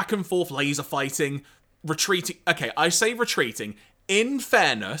some back and forth laser fighting, retreating... Okay, I say retreating. In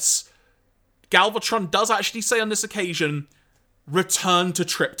fairness, Galvatron does actually say on this occasion, return to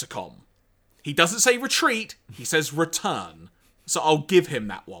Triptychon. He doesn't say retreat, he says return. So I'll give him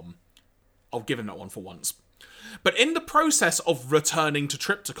that one. I'll give him that one for once. But in the process of returning to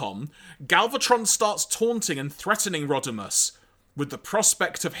Triptychon, Galvatron starts taunting and threatening Rodimus, with the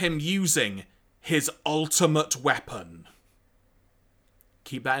prospect of him using his ultimate weapon.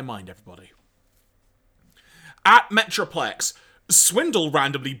 Keep that in mind, everybody. At Metroplex, Swindle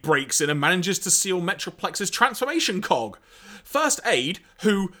randomly breaks in and manages to steal Metroplex's transformation cog. First Aid,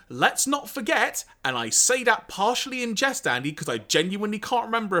 who, let's not forget, and I say that partially in jest, Andy, because I genuinely can't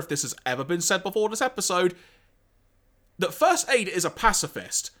remember if this has ever been said before this episode, that First Aid is a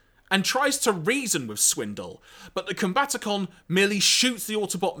pacifist and tries to reason with Swindle, but the Combaticon merely shoots the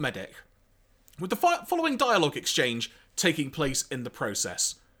Autobot medic, with the following dialogue exchange taking place in the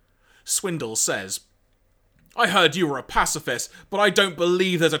process. Swindle says, "I heard you were a pacifist, but I don't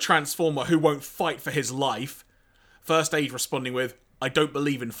believe there's a Transformer who won't fight for his life." First Aid responding with, "I don't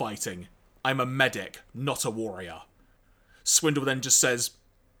believe in fighting. I'm a medic, not a warrior." Swindle then just says,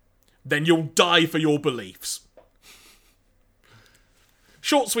 "Then you'll die for your beliefs."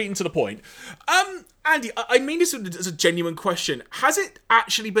 Short, sweet, and to the point. Andy, I mean this as a genuine question. Has it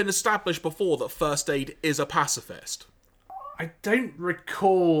actually been established before that First Aid is a pacifist? I don't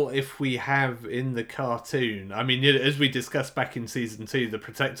recall if we have in the cartoon. I mean, as we discussed back in season 2, the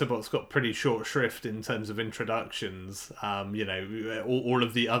Protectobots got pretty short shrift in terms of introductions. All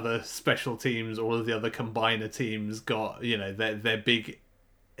of the other special teams, all of the other combiner teams got, their big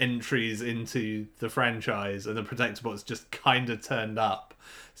entries into the franchise, and the Protectobots just kind of turned up.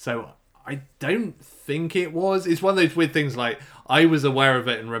 So I don't think it was. It's one of those weird things, like, I was aware of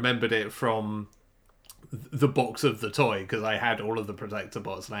it and remembered it from the box of the toy, because I had all of the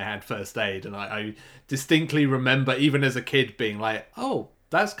Protectobots and I had First Aid, and I distinctly remember, even as a kid, being like, oh,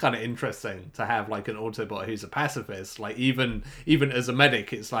 that's kind of interesting to have like an Autobot who's a pacifist. Like even as a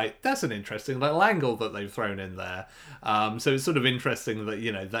medic, it's like, that's an interesting little angle that they've thrown in there. So it's sort of interesting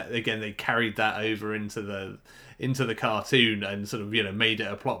that, that again, they carried that over into the cartoon and sort of, made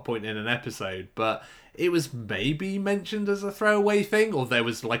it a plot point in an episode. But it was maybe mentioned as a throwaway thing, or there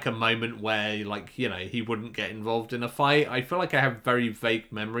was like a moment where, like, he wouldn't get involved in a fight. I feel like I have very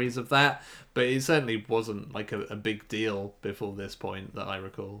vague memories of that, but it certainly wasn't like a big deal before this point that I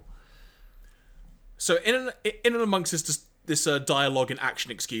recall. So in and amongst this dialogue and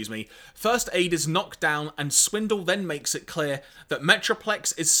action, First Aid is knocked down, and Swindle then makes it clear that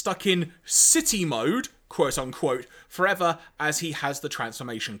Metroplex is stuck in city mode, quote unquote, forever, as he has the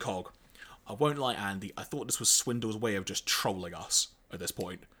transformation cog. I won't lie, Andy, I thought this was Swindle's way of just trolling us at this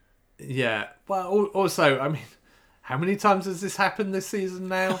point. Yeah, well, also, I mean, how many times has this happened this season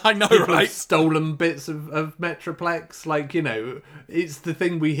now? I know, People right? have stolen bits of Metroplex. Like, it's the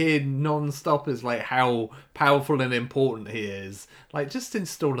thing we hear non-stop is like how powerful and important he is. Like, just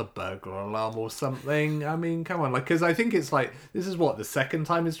install a burglar alarm or something. I mean, come on. Like, because I think it's like, this is the second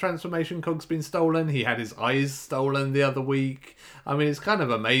time his transformation cog's been stolen. He had his eyes stolen the other week. I mean, it's kind of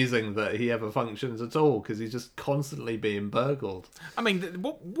amazing that he ever functions at all, because he's just constantly being burgled. I mean,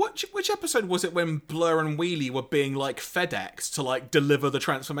 which episode was it when Blur and Wheelie were being, like, FedEx to, like, deliver the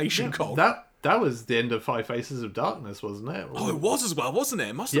transformation cog? That was the end of Five Faces of Darkness, wasn't it? Oh, it was as well, wasn't it?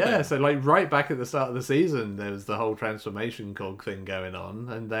 It must have been. Yeah, so like right back at the start of the season, there was the whole transformation cog thing going on,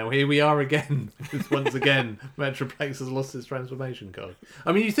 and now here we are again. Once again, Metroplex has lost its transformation cog.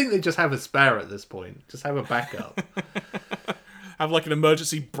 I mean, you think they just have a spare at this point? Just have a backup. Have like an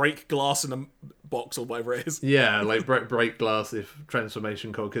emergency break glass in a box or whatever it is. Yeah, like break glass if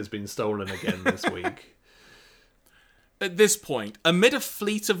transformation cog has been stolen again this week. At this point, amid a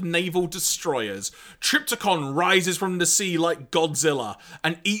fleet of naval destroyers, Triptychon rises from the sea like Godzilla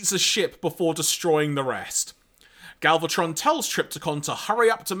and eats a ship before destroying the rest. Galvatron tells Triptychon to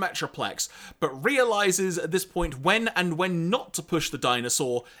hurry up to Metroplex, but realizes at this point when and when not to push the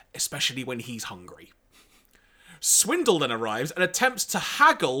dinosaur, especially when he's hungry. Swindle then arrives and attempts to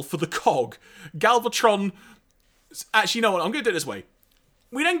haggle for the cog. Galvatron... Actually, you know what? I'm going to do it this way.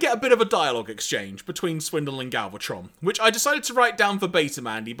 We then get a bit of a dialogue exchange between Swindle and Galvatron, which I decided to write down verbatim,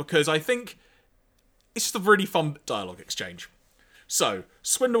 Andy, because I think it's just a really fun dialogue exchange. So,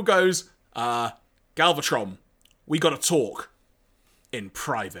 Swindle goes, Galvatron, we gotta talk. In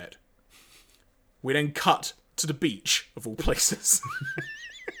private. We then cut to the beach, of all places.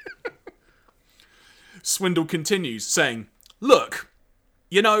 Swindle continues, saying, look,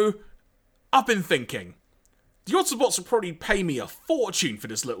 I've been thinking. The Autobots will probably pay me a fortune for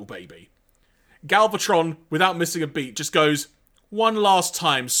this little baby. Galvatron, without missing a beat, just goes, one last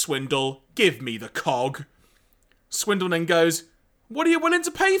time, Swindle, give me the cog. Swindle then goes, what are you willing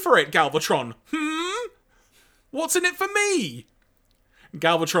to pay for it, Galvatron? What's in it for me?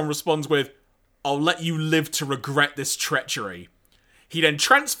 Galvatron responds with, "I'll let you live to regret this treachery." He then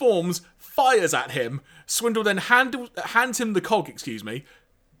transforms, fires at him. Swindle then hands him the cog,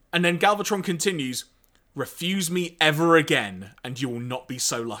 and then Galvatron continues, "Refuse me ever again, and you will not be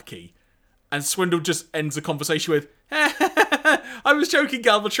so lucky." And Swindle just ends the conversation with, "I was joking,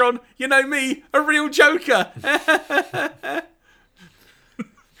 Galvatron. You know me, a real joker."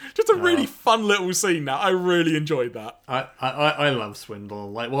 Just a really fun little scene. That I really enjoyed that. I love Swindle.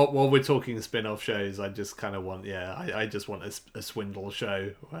 Like while we're talking spin-off shows, I just kind of want I just want a Swindle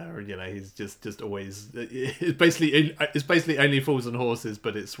show where he's just always it's basically only Fools and Horses,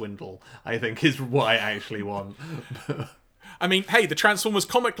 but it's Swindle. I think is what I actually want. I mean, hey, the Transformers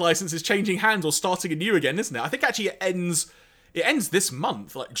comic license is changing hands or starting anew again, isn't it? I think actually it ends this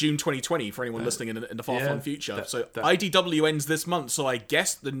month, like June 2020, for anyone listening in the far-flung future. So IDW ends this month, so I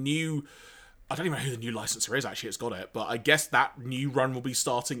guess I don't even know who the new licensor is, actually, it's got it, but I guess that new run will be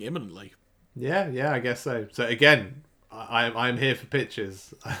starting imminently. Yeah, I guess so. So again, I'm here for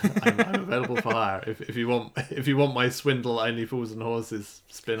pitches. I'm available for hire. If you want my Swindle Only Fools and Horses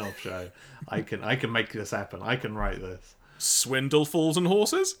spin-off show, I can make this happen. I can write this. Swindle Fools and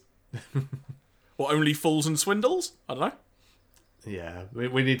Horses? Or Only Fools and Swindles? I don't know. Yeah,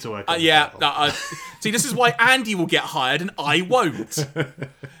 we need to work on see, this is why Andy will get hired and I won't.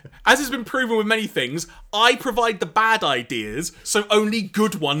 As has been proven with many things, I provide the bad ideas, so only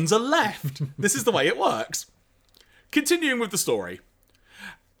good ones are left. This is the way it works. Continuing with the story.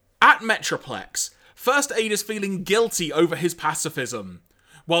 At Metroplex, First Aid is feeling guilty over his pacifism.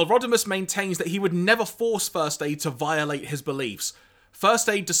 While Rodimus maintains that he would never force First Aid to violate his beliefs, First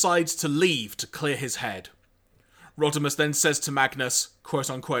Aid decides to leave to clear his head. Rodimus then says to Magnus,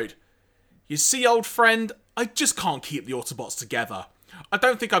 quote-unquote, "You see, old friend, I just can't keep the Autobots together. I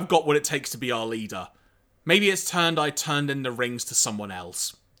don't think I've got what it takes to be our leader. Maybe it's I turned in the rings to someone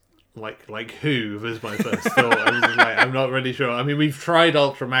else." Like who was my first thought. I was I'm not really sure. I mean, we've tried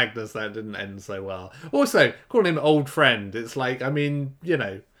Ultra Magnus, that didn't end so well. Also, calling him old friend, it's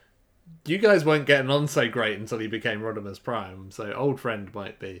you guys weren't getting on so great until he became Rodimus Prime, so old friend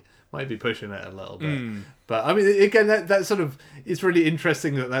might be pushing it a little bit. But I mean, again, that sort of, it's really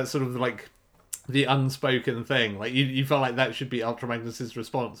interesting that's sort of like the unspoken thing. Like you felt like that should be Ultra Magnus's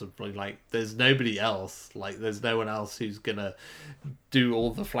response of like, there's nobody else. Like there's no one else who's gonna do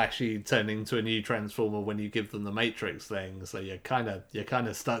all the flashy turning into a new Transformer when you give them the Matrix thing. So you're kind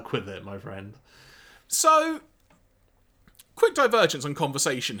of stuck with it, my friend. So, quick divergence on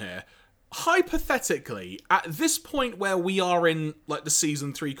conversation here. Hypothetically, at this point where we are in like the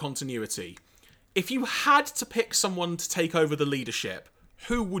season 3 continuity, if you had to pick someone to take over the leadership,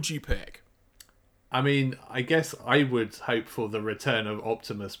 who would you pick? I mean, I guess I would hope for the return of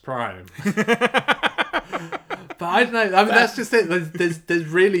Optimus Prime. But I don't know. I mean, that's just it. There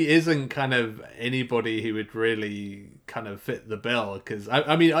really isn't kind of anybody who would really kind of fit the bill. Because,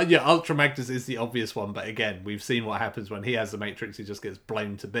 I mean, Ultra Magnus is the obvious one. But again, we've seen what happens when he has the Matrix. He just gets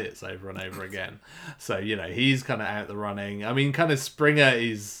blown to bits over and over again. So, he's kind of out the running. I mean, kind of Springer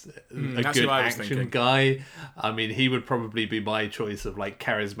is a good action guy. I mean, he would probably be my choice of like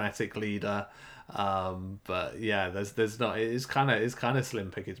charismatic leader. But yeah, there's not. It's kind of slim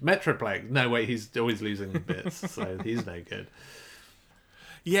pickings. Metroplex, no wait, he's always losing bits, so he's no good.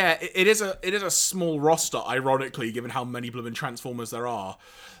 Yeah, it is a small roster, ironically, given how many blooming Transformers there are.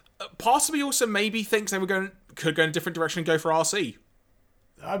 Part of me also maybe thinks they could go in a different direction and go for RC.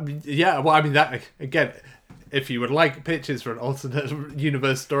 Yeah, well, I mean that again. If you would like pitches for an alternate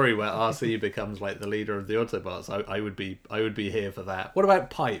universe story where RC becomes like the leader of the Autobots, I would be here for that. What about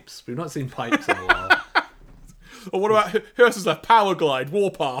Pipes? We've not seen Pipes in a while. Or what about who else is left? Power Glide,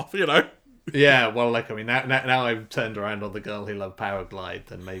 Warpath, Yeah, well, like I mean, now I've turned around on the girl who loved Power Glide,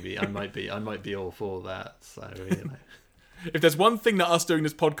 then maybe I might be all for that. So If there's one thing that us doing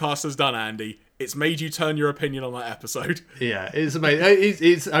this podcast has done, Andy, it's made you turn your opinion on that episode. Yeah, it's amazing.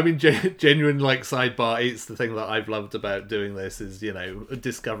 It's I mean, genuine like sidebar. It's the thing that I've loved about doing this is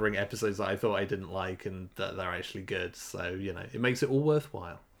discovering episodes that I thought I didn't like and that they're actually good. So it makes it all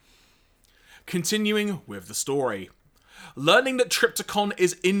worthwhile. Continuing with the story. Learning that Trypticon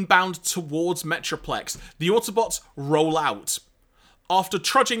is inbound towards Metroplex, the Autobots roll out. After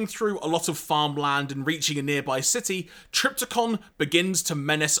trudging through a lot of farmland and reaching a nearby city, Trypticon begins to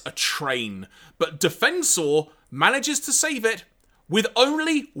menace a train, but Defensor manages to save it with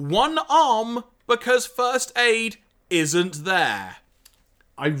only one arm because First Aid isn't there.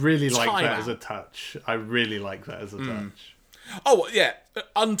 I really like that as a touch. Oh, yeah,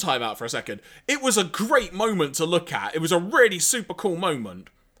 untime out for a second. It was a great moment to look at. It was a really super cool moment.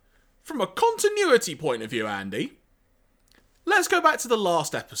 From a continuity point of view, Andy, let's go back to the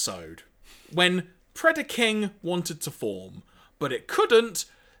last episode, when Predaking wanted to form, but it couldn't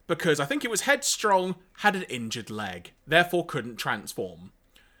because I think it was Headstrong had an injured leg, therefore couldn't transform.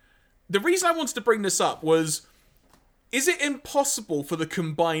 The reason I wanted to bring this up was, is it impossible for the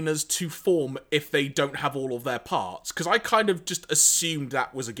Combiners to form if they don't have all of their parts? Because I kind of just assumed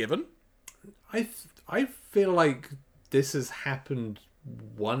that was a given. I feel like this has happened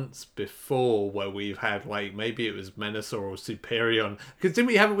once before where we've had, like, maybe it was Menasor or Superion. Because didn't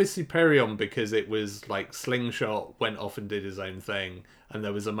we have it with Superion because it was like Slingshot went off and did his own thing, and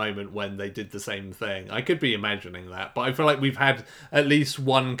there was a moment when they did the same thing. I could be imagining that, but I feel like we've had at least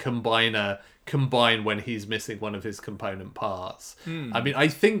one Combiner combine when he's missing one of his component parts. I mean, I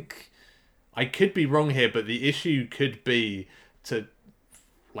think I could be wrong here, but the issue could be to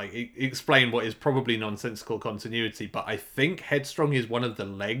like explain what is probably nonsensical continuity, but I think Headstrong is one of the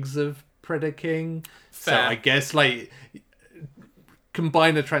legs of Predaking. So I guess like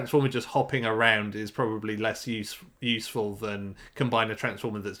Combiner Transformer just hopping around is probably less useful than Combiner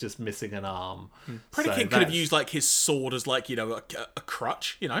Transformer that's just missing an arm. Predaking could have used like his sword as like, you know, a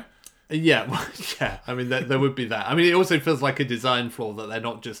crutch, you know. Yeah, well, yeah. I mean, there would be that. I mean, it also feels like a design flaw that they're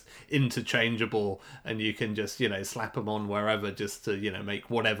not just interchangeable and you can just, you know, slap them on wherever just to, you know, make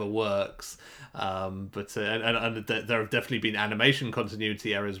whatever works. But and there have definitely been animation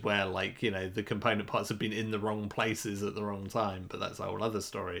continuity errors where, like, you know, the component parts have been in the wrong places at the wrong time. But that's a whole other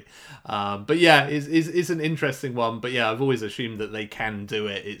story. But yeah, it's an interesting one. But yeah, I've always assumed that they can do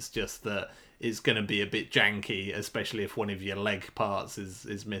it. It's just that it's going to be a bit janky, especially if one of your leg parts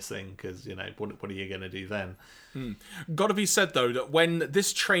is missing, because, you know, what are you going to do then? Gotta be said, though, that when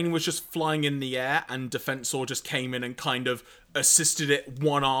this train was just flying in the air and Defensor just came in and kind of assisted it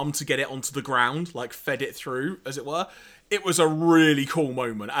one arm to get it onto the ground, like fed it through, as it were, it was a really cool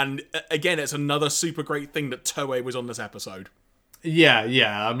moment. And again, it's another super great thing that Toei was on this episode.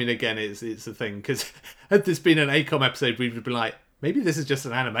 Yeah. I mean, again, it's a thing, because had this been an ACOM episode, we would be like, maybe this is just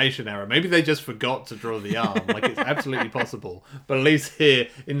an animation error. Maybe they just forgot to draw the arm. Like, it's absolutely possible. But at least here,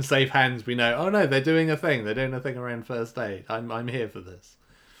 in safe hands, we know, oh no, they're doing a thing. They're doing a thing around first aid. I'm here for this.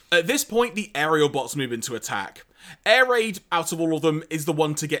 At this point, the aerial bots move into attack. Air Raid, out of all of them, is the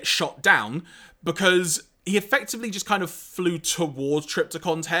one to get shot down, because he effectively just kind of flew towards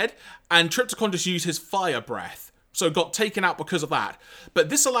Trypticon's head, and Trypticon just used his fire breath, so got taken out because of that. But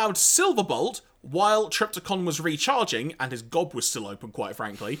this allowed Silverbolt, while Trypticon was recharging, and his gob was still open, quite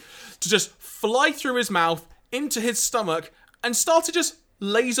frankly, to just fly through his mouth, into his stomach, and started just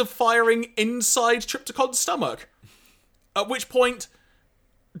laser firing inside Trypticon's stomach. At which point,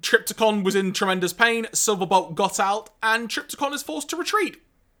 Trypticon was in tremendous pain, Silverbolt got out, and Trypticon is forced to retreat.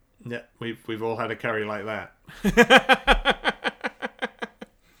 Yeah, we've all had a curry like that.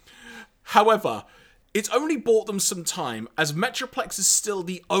 However, it's only bought them some time, as Metroplex is still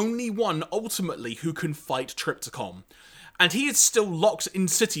the only one, ultimately, who can fight Trypticon. And he is still locked in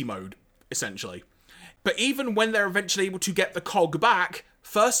city mode, essentially. But even when they're eventually able to get the cog back,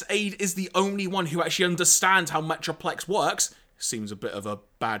 First Aid is the only one who actually understands how Metroplex works. Seems a bit of a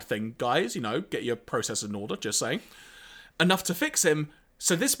bad thing, guys, you know, get your process in order, just saying. Enough to fix him,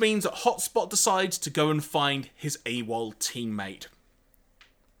 so this means that Hotspot decides to go and find his AWOL teammate.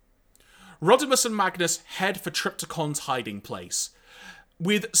 Rodimus and Magnus head for Trypticon's hiding place,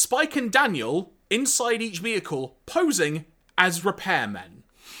 with Spike and Daniel inside each vehicle posing as repairmen.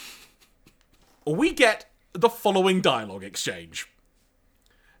 We get the following dialogue exchange.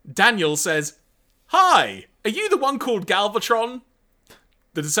 Daniel says, "Hi, are you the one called Galvatron?"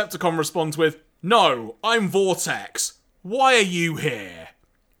 The Decepticon responds with, "No, I'm Vortex. Why are you here?"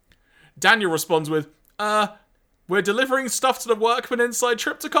 Daniel responds with, "We're delivering stuff to the workmen inside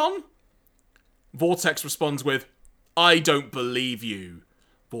Trypticon?" Vortex responds with, "I don't believe you."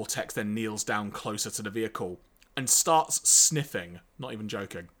 Vortex then kneels down closer to the vehicle and starts sniffing, not even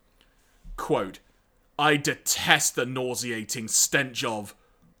joking. Quote, "I detest the nauseating stench of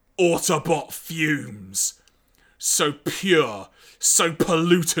Autobot fumes. So pure, so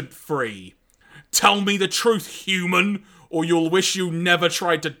pollutant-free. Tell me the truth, human, or you'll wish you never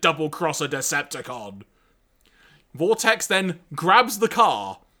tried to double-cross a Decepticon." Vortex then grabs the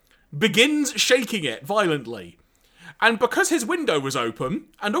car, begins shaking it violently, and because his window was open,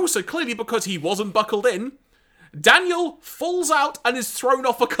 and also clearly because he wasn't buckled in, Daniel falls out and is thrown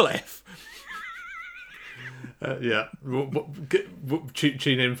off a cliff. Yeah.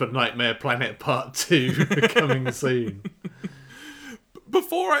 Tune in for Nightmare Planet Part 2 coming soon.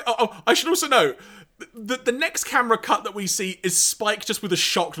 Before I should also note, the next camera cut that we see is Spike just with a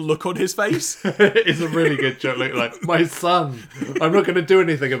shocked look on his face. It's a really good joke. Like, my son. I'm not going to do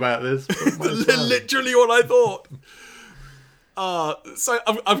anything about this. Literally what I thought. So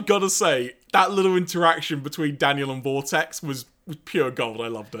I've got to say, that little interaction between Daniel and Vortex was pure gold. I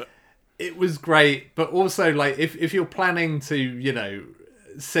loved it. It was great, but also, like, if you're planning to, you know,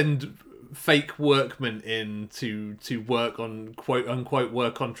 send fake workmen in to work on, quote unquote,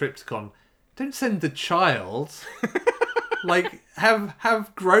 work on Trypticon, don't send the child. Like,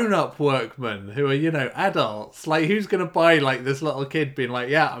 have grown-up workmen who are, you know, adults. Like, who's going to buy, like, this little kid being like,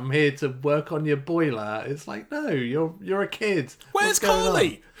 yeah, I'm here to work on your boiler? It's like, no, you're a kid. Where's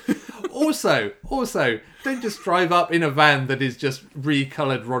Carly? Also, don't just drive up in a van that is just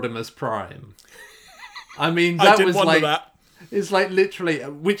recolored Rodimus Prime. I mean, that was like... That. It's like literally...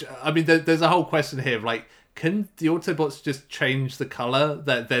 Which, I mean, there's a whole question here of, like, can the Autobots just change the colour,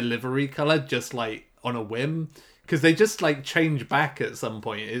 their livery colour, just, like, on a whim? Because they just, like, change back at some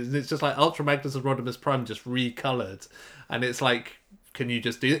point. It's just like Ultra Magnus and Rodimus Prime just recolored, and it's like, can you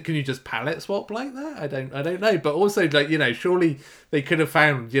just do it? Can you just palette swap like that? I don't know. But also, like, you know, surely they could have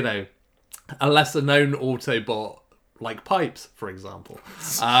found, you know, a lesser known Autobot like Pipes, for example,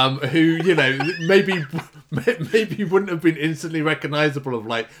 who, you know, maybe wouldn't have been instantly recognizable of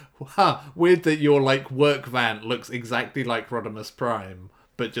like, weird that your like work van looks exactly like Rodimus Prime,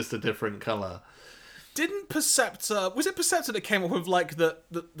 but just a different color. Didn't Perceptor... Was it Perceptor that came up with, like, the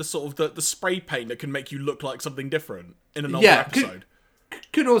sort of the spray paint that can make you look like something different in another episode?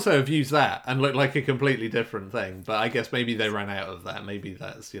 Could also have used that and look like a completely different thing. But I guess maybe they ran out of that. Maybe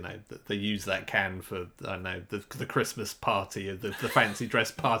that's, you know, they use that can for, I don't know, the Christmas party, or the fancy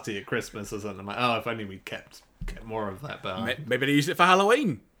dress party at Christmas or something. Like, oh, if only we kept more of that. But maybe they used it for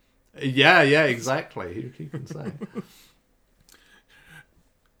Halloween. Yeah, exactly. Who can say?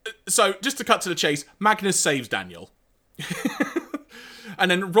 So, just to cut to the chase, Magnus saves Daniel.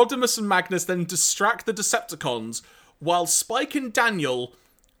 And then Rodimus and Magnus then distract the Decepticons while Spike and Daniel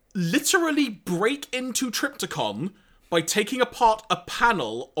literally break into Trypticon by taking apart a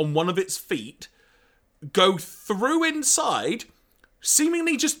panel on one of its feet, go through inside,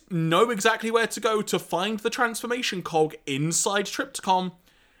 seemingly just know exactly where to go to find the transformation cog inside Trypticon,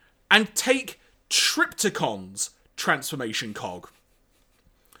 and take Trypticon's transformation cog.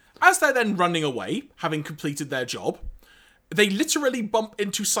 As they're then running away, having completed their job, they literally bump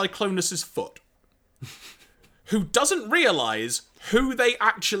into Cyclonus' foot, who doesn't realise who they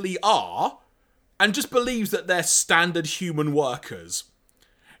actually are, and just believes that they're standard human workers.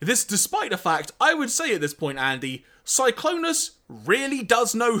 This despite the fact, I would say at this point, Andy, Cyclonus really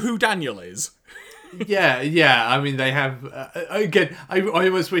does know who Daniel is. Yeah. I mean, they have... again, I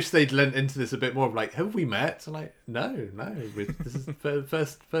almost wish they'd lent into this a bit more of like, have we met? And like, no. This is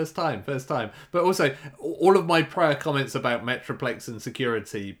first time. But also, all of my prior comments about Metroplex and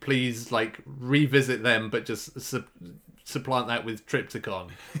security, please, like, revisit them, but just supplant that with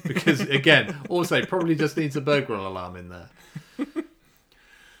Trypticon. Because, again, also, probably just needs a burglar alarm in there.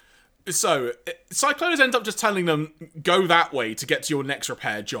 So, Cyclonus ends up just telling them, go that way to get to your next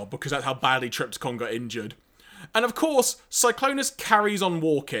repair job, because that's how badly Trypticon got injured. And of course, Cyclonus carries on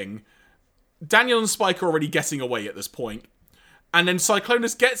walking. Daniel and Spike are already getting away at this point. And then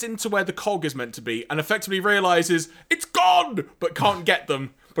Cyclonus gets into where the cog is meant to be, and effectively realises, it's gone! But can't get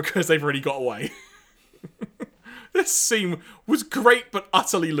them, because they've already got away. This scene was great, but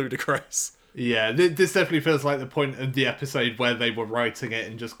utterly ludicrous. Yeah, this definitely feels like the point of the episode where they were writing it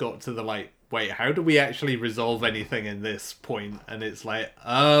and just got to the, like, wait, how do we actually resolve anything in this point? And it's like,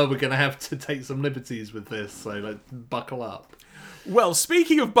 oh, we're going to have to take some liberties with this, so, like, buckle up. Well,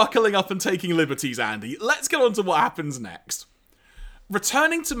 speaking of buckling up and taking liberties, Andy, let's get on to what happens next.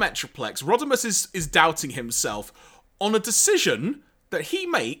 Returning to Metroplex, Rodimus is doubting himself on a decision that he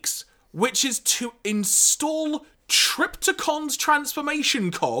makes, which is to install Trypticon's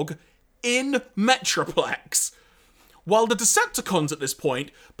transformation cog in Metroplex. While the Decepticons at this point,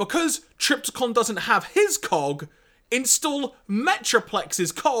 because Trypticon doesn't have his cog, install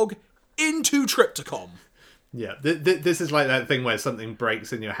Metroplex's cog into Trypticon. Yeah, this is like that thing where something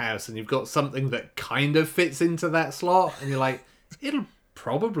breaks in your house and you've got something that kind of fits into that slot and you're like, it'll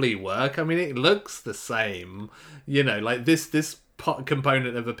probably work. I mean, it looks the same. You know, like this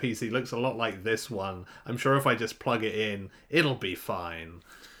component of a PC looks a lot like this one. I'm sure if I just plug it in, it'll be fine.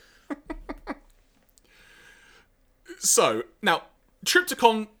 So, now,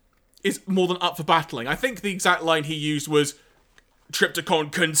 Trypticon is more than up for battling. I think the exact line he used was,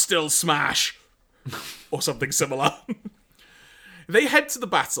 Trypticon can still smash, or something similar. They head to the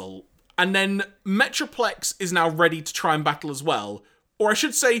battle, and then Metroplex is now ready to try and battle as well, or I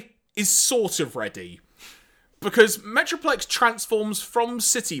should say, is sort of ready. Because Metroplex transforms from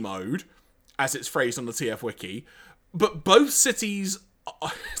city mode, as it's phrased on the TF Wiki, but both cities...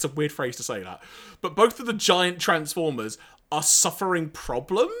 It's a weird phrase to say that. But both of the giant transformers are suffering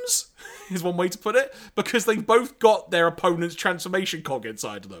problems, is one way to put it, because they've both got their opponent's transformation cog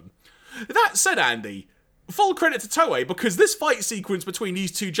inside of them. That said, Andy, full credit to Toei, because this fight sequence between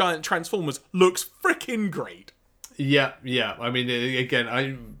these two giant transformers looks freaking great. Yeah. I mean,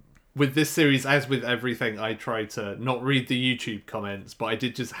 again, with this series, as with everything, I try to not read the YouTube comments, but I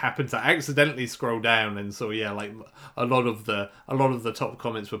did just happen to accidentally scroll down and saw, like a lot of the top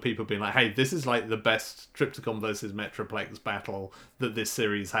comments were people being like, "Hey, this is like the best Trypticon versus Metroplex battle that this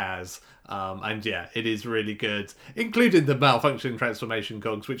series has," and yeah, it is really good, including the malfunction transformation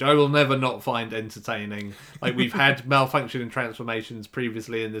cogs, which I will never not find entertaining. Like, we've had malfunction transformations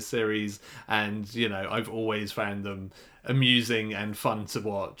previously in this series, and I've always found them amusing and fun to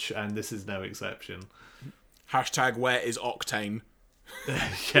watch, and this is no exception. Hashtag where is Octane?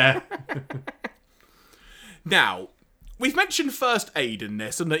 Yeah. Now, we've mentioned First Aid in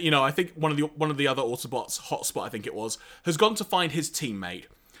this, and that I think one of the other Autobots, Hotspot I think it was, has gone to find his teammate.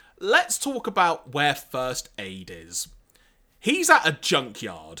 Let's talk about where First Aid is. He's at a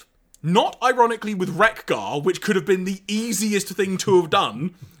junkyard. Not ironically with Wreck-Gar, which could have been the easiest thing to have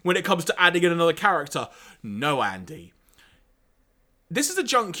done when it comes to adding in another character. No, Andy. This is a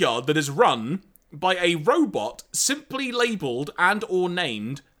junkyard that is run by a robot simply labelled and or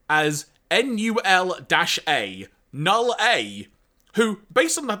named as NUL-A, Null A, who,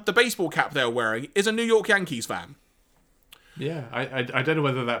 based on the baseball cap they're wearing, is a New York Yankees fan. Yeah, I don't know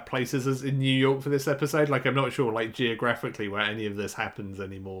whether that places us in New York for this episode. Like, I'm not sure, like, geographically where any of this happens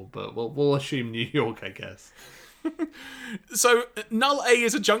anymore, but we'll assume New York, I guess. So, Null A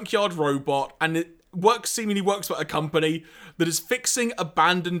is a junkyard robot, and it seemingly works for a company that is fixing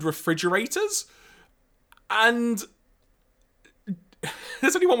abandoned refrigerators. And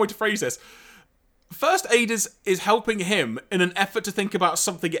there's only one way to phrase this. First Aid is helping him in an effort to think about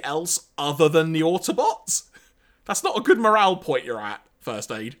something else other than the Autobots. That's not a good morale point you're at,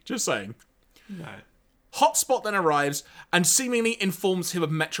 First Aid. Just saying. No. Hotspot then arrives and seemingly informs him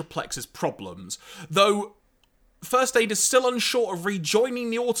of Metroplex's problems, though First Aid is still unsure of rejoining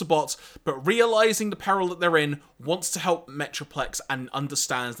the Autobots, but realising the peril that they're in, wants to help Metroplex and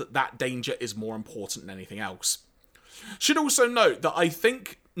understands that danger is more important than anything else. Should also note that I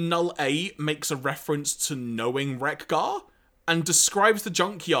think Null A makes a reference to knowing Wreck-Gar, and describes the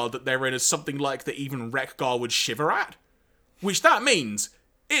junkyard that they're in as something like that even Wreck-Gar would shiver at. Which that means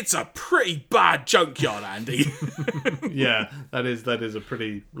it's a pretty bad junkyard, Andy. Yeah, that is a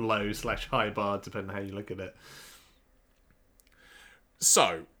pretty low/high bar, depending on how you look at it.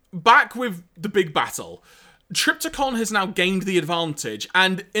 So, back with the big battle. Trypticon has now gained the advantage,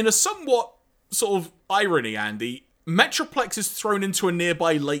 and in a somewhat sort of irony, Andy, Metroplex is thrown into a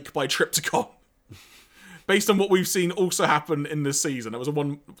nearby lake by Trypticon. Based on what we've seen also happen in this season. It was a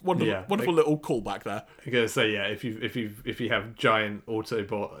wonderful little callback there. I'm gonna say, yeah, if you have giant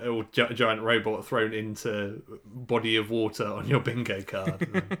Autobot or giant robot thrown into body of water on your bingo card,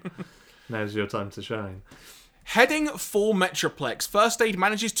 then now's your time to shine. Heading for Metroplex, First Aid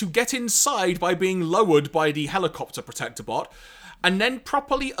manages to get inside by being lowered by the helicopter protector bot, and then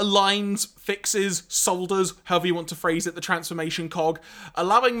properly aligns, fixes, solders, however you want to phrase it, the transformation cog,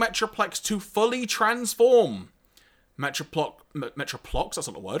 allowing Metroplex to fully transform. Metroplex, that's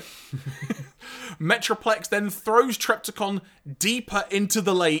not a word. Metroplex then throws Trypticon deeper into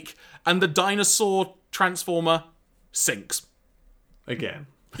the lake, and the dinosaur transformer sinks. Again.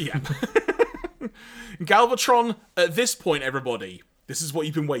 Yeah. Galvatron, at this point, everybody, this is what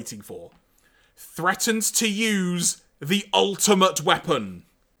you've been waiting for, threatens to use the ultimate weapon.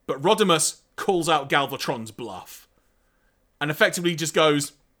 But Rodimus calls out Galvatron's bluff. And effectively just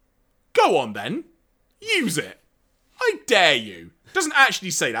goes, go on then, use it. I dare you. Doesn't actually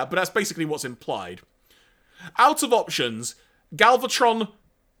say that, but that's basically what's implied. Out of options, Galvatron,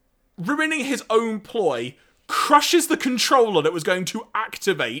 ruining his own ploy, crushes the controller that was going to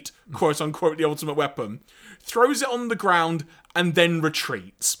activate, quote-unquote, the ultimate weapon, throws it on the ground, and then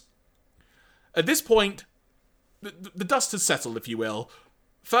retreats. At this point, the dust has settled, if you will.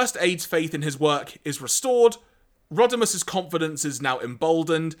 First Aid's faith in his work is restored, Rodimus's confidence is now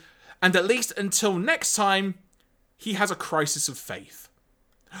emboldened, and at least until next time, he has a crisis of faith.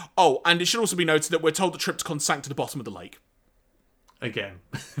 Oh, and it should also be noted that we're told that Trypticon sank to the bottom of the lake. Again.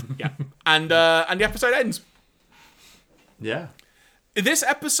 Yeah. And the episode ends. Yeah. This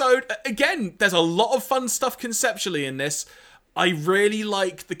episode, again, there's a lot of fun stuff conceptually in this. I really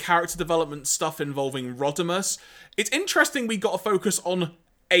like the character development stuff involving Rodimus. It's interesting we got to focus on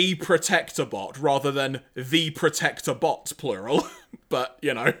a Protector bot rather than the Protector bots, plural. But,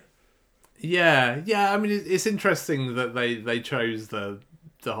 you know. Yeah. I mean, it's interesting that they chose the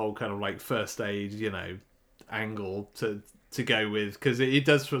whole kind of like First Aid, angle to to go with, because it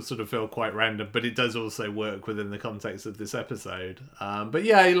does sort of feel quite random, but it does also work within the context of this episode. But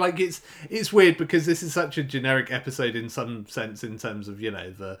yeah, like it's weird because this is such a generic episode in some sense, in terms of, you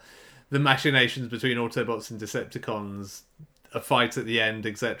know, the machinations between Autobots and Decepticons, a fight at the end,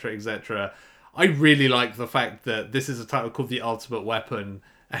 etc., etc. I really like the fact that this is a title called The Ultimate Weapon,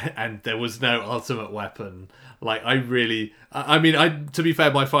 and there was no ultimate weapon. Like, to be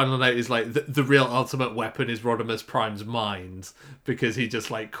fair, my final note is like the real ultimate weapon is Rodimus Prime's mind, because he just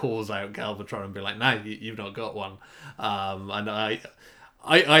like calls out Galvatron and be like, "No, you've not got one." And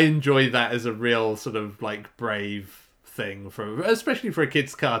I enjoy that as a real sort of like brave thing, especially for a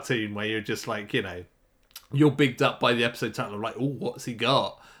kid's cartoon, where you're just like, you know, you're bigged up by the episode title of like, "Oh, what's he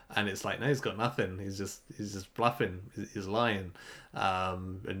got?" And it's like, no, he's got nothing. He's just bluffing. He's lying.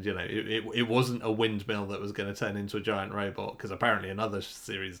 And you know, it wasn't a windmill that was going to turn into a giant robot, because apparently another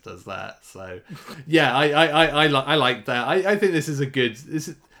series does that. So, yeah, I like that. I think this is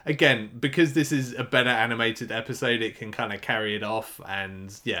again, because this is a better animated episode, it can kind of carry it off,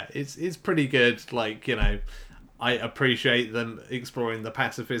 and yeah, it's pretty good. Like, you know, I appreciate them exploring the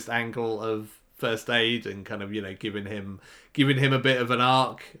pacifist angle of First Aid and kind of, you know, giving him a bit of an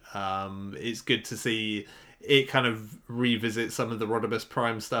arc. It's good to see it kind of revisit some of the Rodimus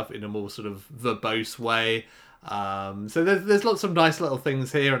Prime stuff in a more sort of verbose way. So there's lots of nice little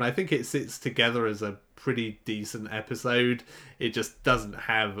things here, and I think it sits together as a pretty decent episode. It just doesn't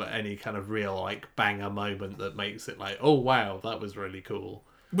have any kind of real like banger moment that makes it like, oh wow, that was really cool.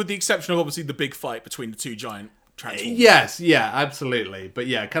 With the exception of obviously the big fight between the two giant Transformers. Yes, yeah, absolutely. But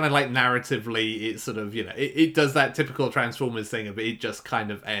yeah, kind of like narratively, it's sort of, you know, it does that typical Transformers thing of it just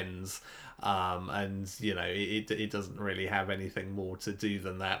kind of ends. And, you know, it doesn't really have anything more to do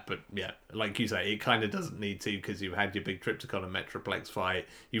than that. But yeah, like you say, it kind of doesn't need to, because you've had your big Trypticon and Metroplex fight.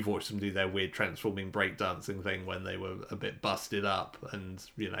 You've watched them do their weird transforming breakdancing thing when they were a bit busted up. And,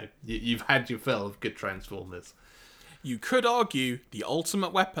 you know, you've had your fill of good Transformers. You could argue the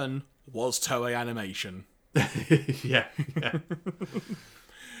Ultimate Weapon was Toei Animation. yeah.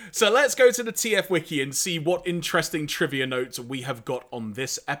 So let's go to the TF Wiki and see what interesting trivia notes we have got on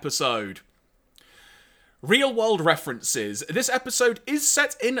this episode. Real world references. This episode is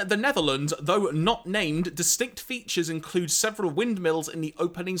set in the Netherlands, though not named. Distinct features include several windmills in the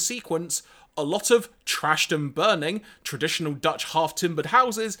opening sequence, a lot of trashed and burning, traditional Dutch half-timbered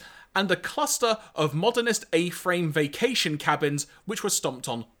houses, and a cluster of modernist A-frame vacation cabins which were stomped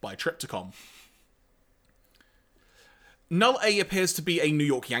on by Trypticon. Null A appears to be a New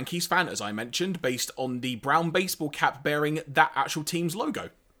York Yankees fan, as I mentioned, based on the brown baseball cap bearing that actual team's logo.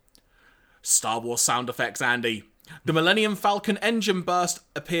 Star Wars sound effects, Andy. The Millennium Falcon engine burst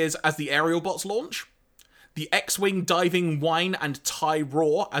appears as the aerial bots launch. The X-Wing diving whine and tie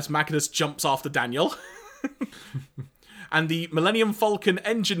roar as Magnus jumps after Daniel. And the Millennium Falcon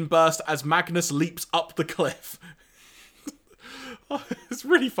engine burst as Magnus leaps up the cliff. It's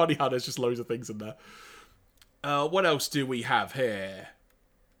really funny how there's just loads of things in there. What else do we have here?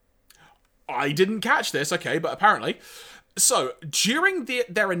 I didn't catch this, okay, but apparently. So, during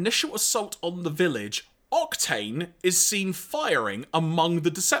their initial assault on the village, Octane is seen firing among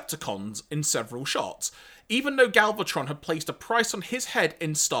the Decepticons in several shots, even though Galvatron had placed a price on his head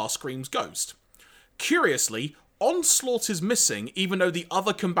in Starscream's ghost. Curiously, Onslaught is missing, even though the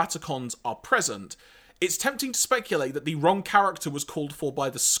other Combaticons are present. It's tempting to speculate that the wrong character was called for by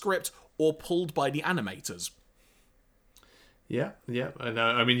the script or pulled by the animators. Yeah.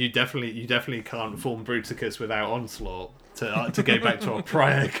 I mean, you definitely can't form Bruticus without Onslaught, to go back to our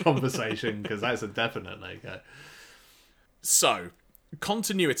prior conversation, because that's a definite no-go. So,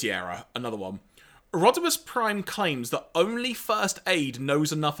 continuity error, another one. Rodimus Prime claims that only First Aid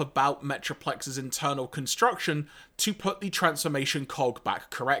knows enough about Metroplex's internal construction to put the transformation cog back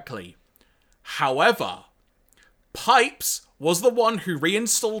correctly. However, Pipes was the one who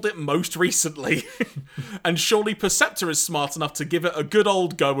reinstalled it most recently, and surely Perceptor is smart enough to give it a good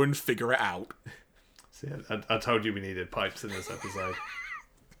old go and figure it out. See, I told you we needed Pipes in this episode.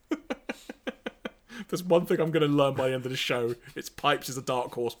 There's one thing I'm going to learn by the end of the show. It's Pipes is a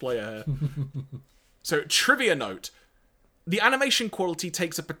Dark Horse player here. So, trivia note. The animation quality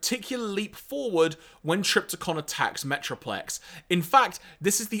takes a particular leap forward when Trypticon attacks Metroplex. In fact,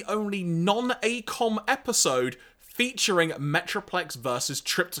 this is the only non-ACOM episode featuring Metroplex versus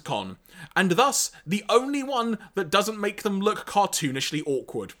Trypticon, and thus the only one that doesn't make them look cartoonishly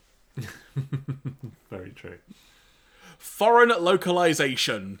awkward. Very true. Foreign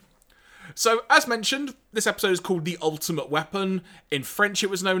localization. So, as mentioned, this episode is called The Ultimate Weapon. In French, it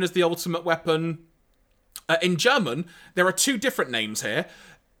was known as The Ultimate Weapon. In German, there are two different names here.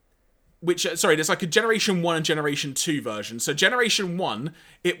 there's like a Generation 1 and Generation 2 version. So Generation 1,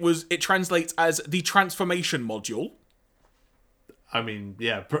 it translates as the transformation module. I mean,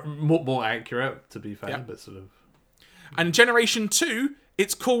 yeah, more accurate, to be fair, but sort of... And Generation 2,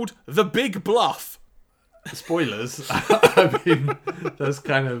 it's called the Big Bluff. Spoilers. I mean, that's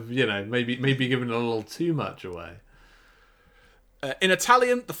kind of, maybe giving a little too much away. In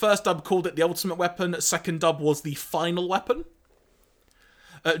Italian, the first dub called it the Ultimate Weapon. Second dub was the Final Weapon.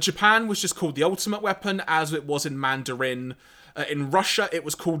 Japan was just called the Ultimate Weapon, as it was in Mandarin. In Russia, it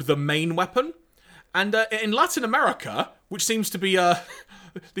was called the Main Weapon. And in Latin America, which seems to be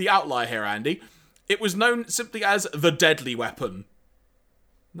the outlier here, Andy, it was known simply as the Deadly Weapon.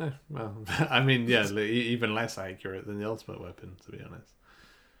 No, well, I mean, yeah, even less accurate than the Ultimate Weapon, to be honest.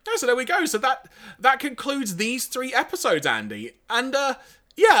 Oh, so there we go. So that concludes these 3 episodes, Andy. And a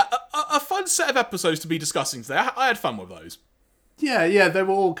fun set of episodes to be discussing today. I had fun with those. Yeah, they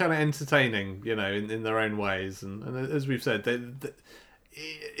were all kind of entertaining, in their own ways. And as we've said,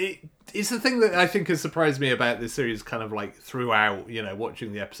 it's the thing that I think has surprised me about this series kind of like throughout,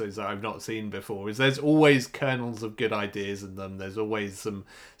 watching the episodes that I've not seen before, is there's always kernels of good ideas in them. There's always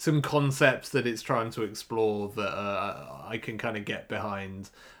some concepts that it's trying to explore that I can kind of get behind.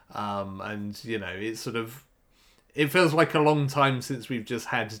 And, it's sort of... It feels like a long time since we've just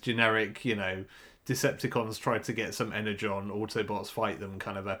had generic, Decepticons try to get some Energon, Autobots fight them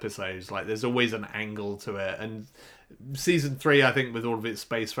kind of episodes. Like, there's always an angle to it. And season 3, I think, with all of its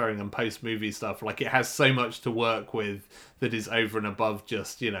spacefaring and post-movie stuff, like, it has so much to work with that is over and above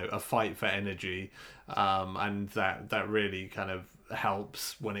just, a fight for energy. And that really kind of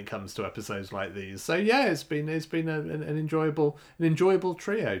helps when it comes to episodes like these. So yeah, it's been an enjoyable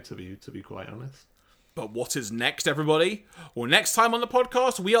trio, to be quite honest. But what is next, everybody? Well, next time on the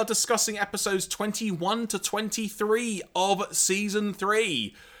podcast, we are discussing episodes 21 to 23 of Season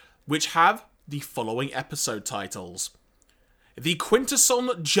 3, which have the following episode titles. The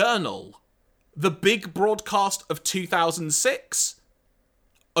Quintesson Journal, The Big Broadcast of 2006,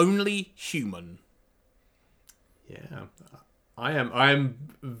 Only Human. Yeah, I am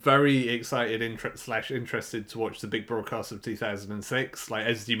very excited interested to watch the Big Broadcast of 2006. Like,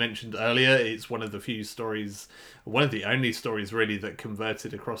 as you mentioned earlier, it's one of the few stories, one of the only stories really that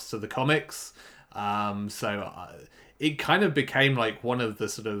converted across to the comics. It kind of became like one of the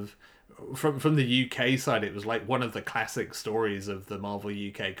sort of, from the UK side, it was like one of the classic stories of the Marvel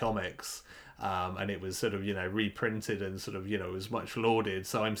UK comics. And it was sort of, reprinted and sort of, it was much lauded.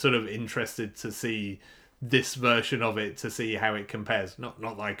 So I'm sort of interested to see this version of it, to see how it compares. Not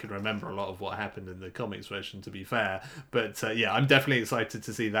that I can remember a lot of what happened in the comics version, to be fair, but I'm definitely excited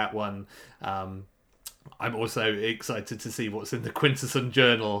to see that one. I'm also excited to see what's in the Quintesson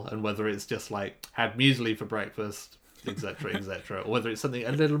Journal and whether it's just like had muesli for breakfast, etc., etc., or whether it's something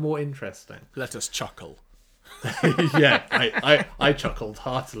a little more interesting. Let us chuckle. Yeah, I chuckled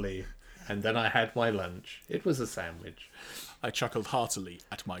heartily, and then I had my lunch. It was a sandwich. I chuckled heartily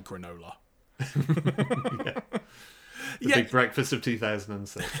at my granola. The Big Breakfast of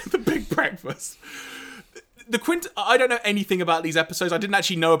 2006. The Big Breakfast. I don't know anything about these episodes. I didn't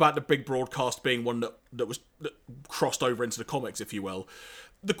actually know about the Big Broadcast being one that crossed over into the comics, if you will.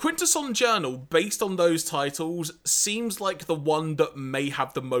 The Quintesson Journal, based on those titles, seems like the one that may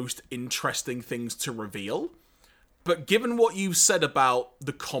have the most interesting things to reveal. But given what you've said about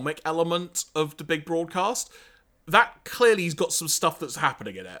the comic element of the Big Broadcast, that clearly has got some stuff that's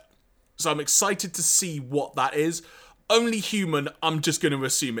happening in it. So I'm excited to see what that is. Only Human, I'm just going to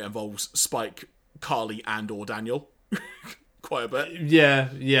assume it involves Spike, Carly, and or Daniel. Quite a bit.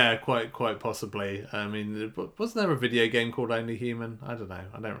 Yeah, quite possibly. I mean, wasn't there a video game called Only Human? I don't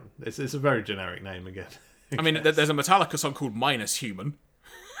know. It's a very generic name again. I mean, there's a Metallica song called Minus Human.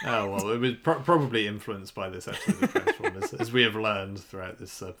 Oh, well, it was probably influenced by this episode of Transformers, as we have learned throughout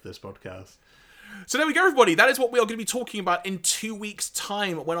this podcast. So there we go, everybody. That is what we are going to be talking about in 2 weeks'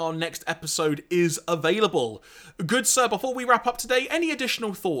 time when our next episode is available. Good sir, before we wrap up today, any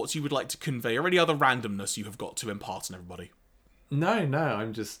additional thoughts you would like to convey or any other randomness you have got to impart on everybody? No,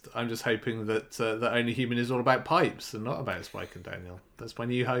 I'm just hoping that that Only Human is all about pipes and not about Spike and Daniel. That's my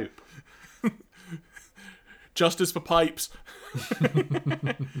new hope. Justice for pipes.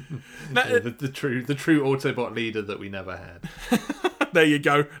 The true Autobot leader that we never had. There you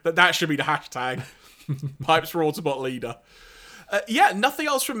go. That should be the hashtag. Pipes for Autobot leader. Nothing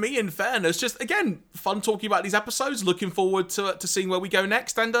else from me, in fairness. Just, again, fun talking about these episodes. Looking forward to seeing where we go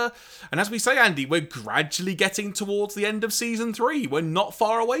next. And as we say, Andy, we're gradually getting towards the end of Season 3. We're not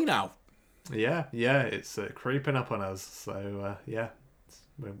far away now. Yeah, it's creeping up on us. So,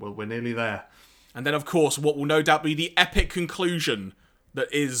 we're nearly there. And then, of course, what will no doubt be the epic conclusion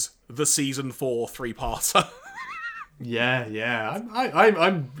that is the season 4 3-parter. Yeah.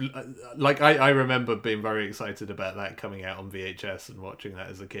 I'm like I remember being very excited about that coming out on VHS and watching that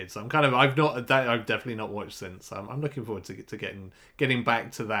as a kid. So I've definitely not watched since. I'm looking forward to getting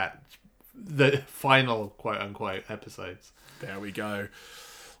back to that, the final quote unquote episodes. There we go.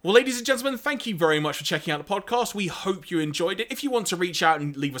 Well, ladies and gentlemen, thank you very much for checking out the podcast. We hope you enjoyed it. If you want to reach out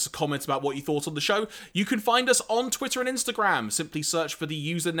and leave us a comment about what you thought on the show, you can find us on Twitter and Instagram. Simply search for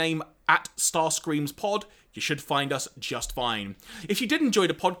the username @StarscreamsPod. You should find us just fine. If you did enjoy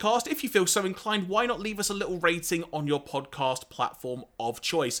the podcast, if you feel so inclined, why not leave us a little rating on your podcast platform of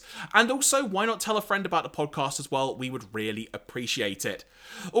choice? And also, why not tell a friend about the podcast as well? We would really appreciate it.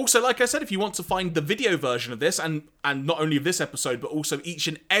 Also, like I said, if you want to find the video version of this, and not only of this episode, but also each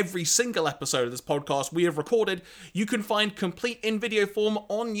and every single episode of this podcast we have recorded, you can find complete in video form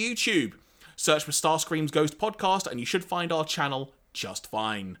on YouTube. Search for Starscream's Ghost Podcast, and you should find our channel just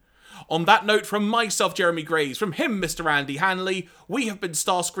fine. On that note, from myself, Jeremy Graves, from him, Mr. Andy Hanley, we have been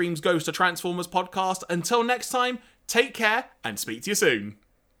Starscream's Ghost of Transformers podcast. Until next time, take care and speak to you soon.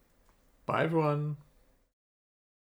 Bye, everyone.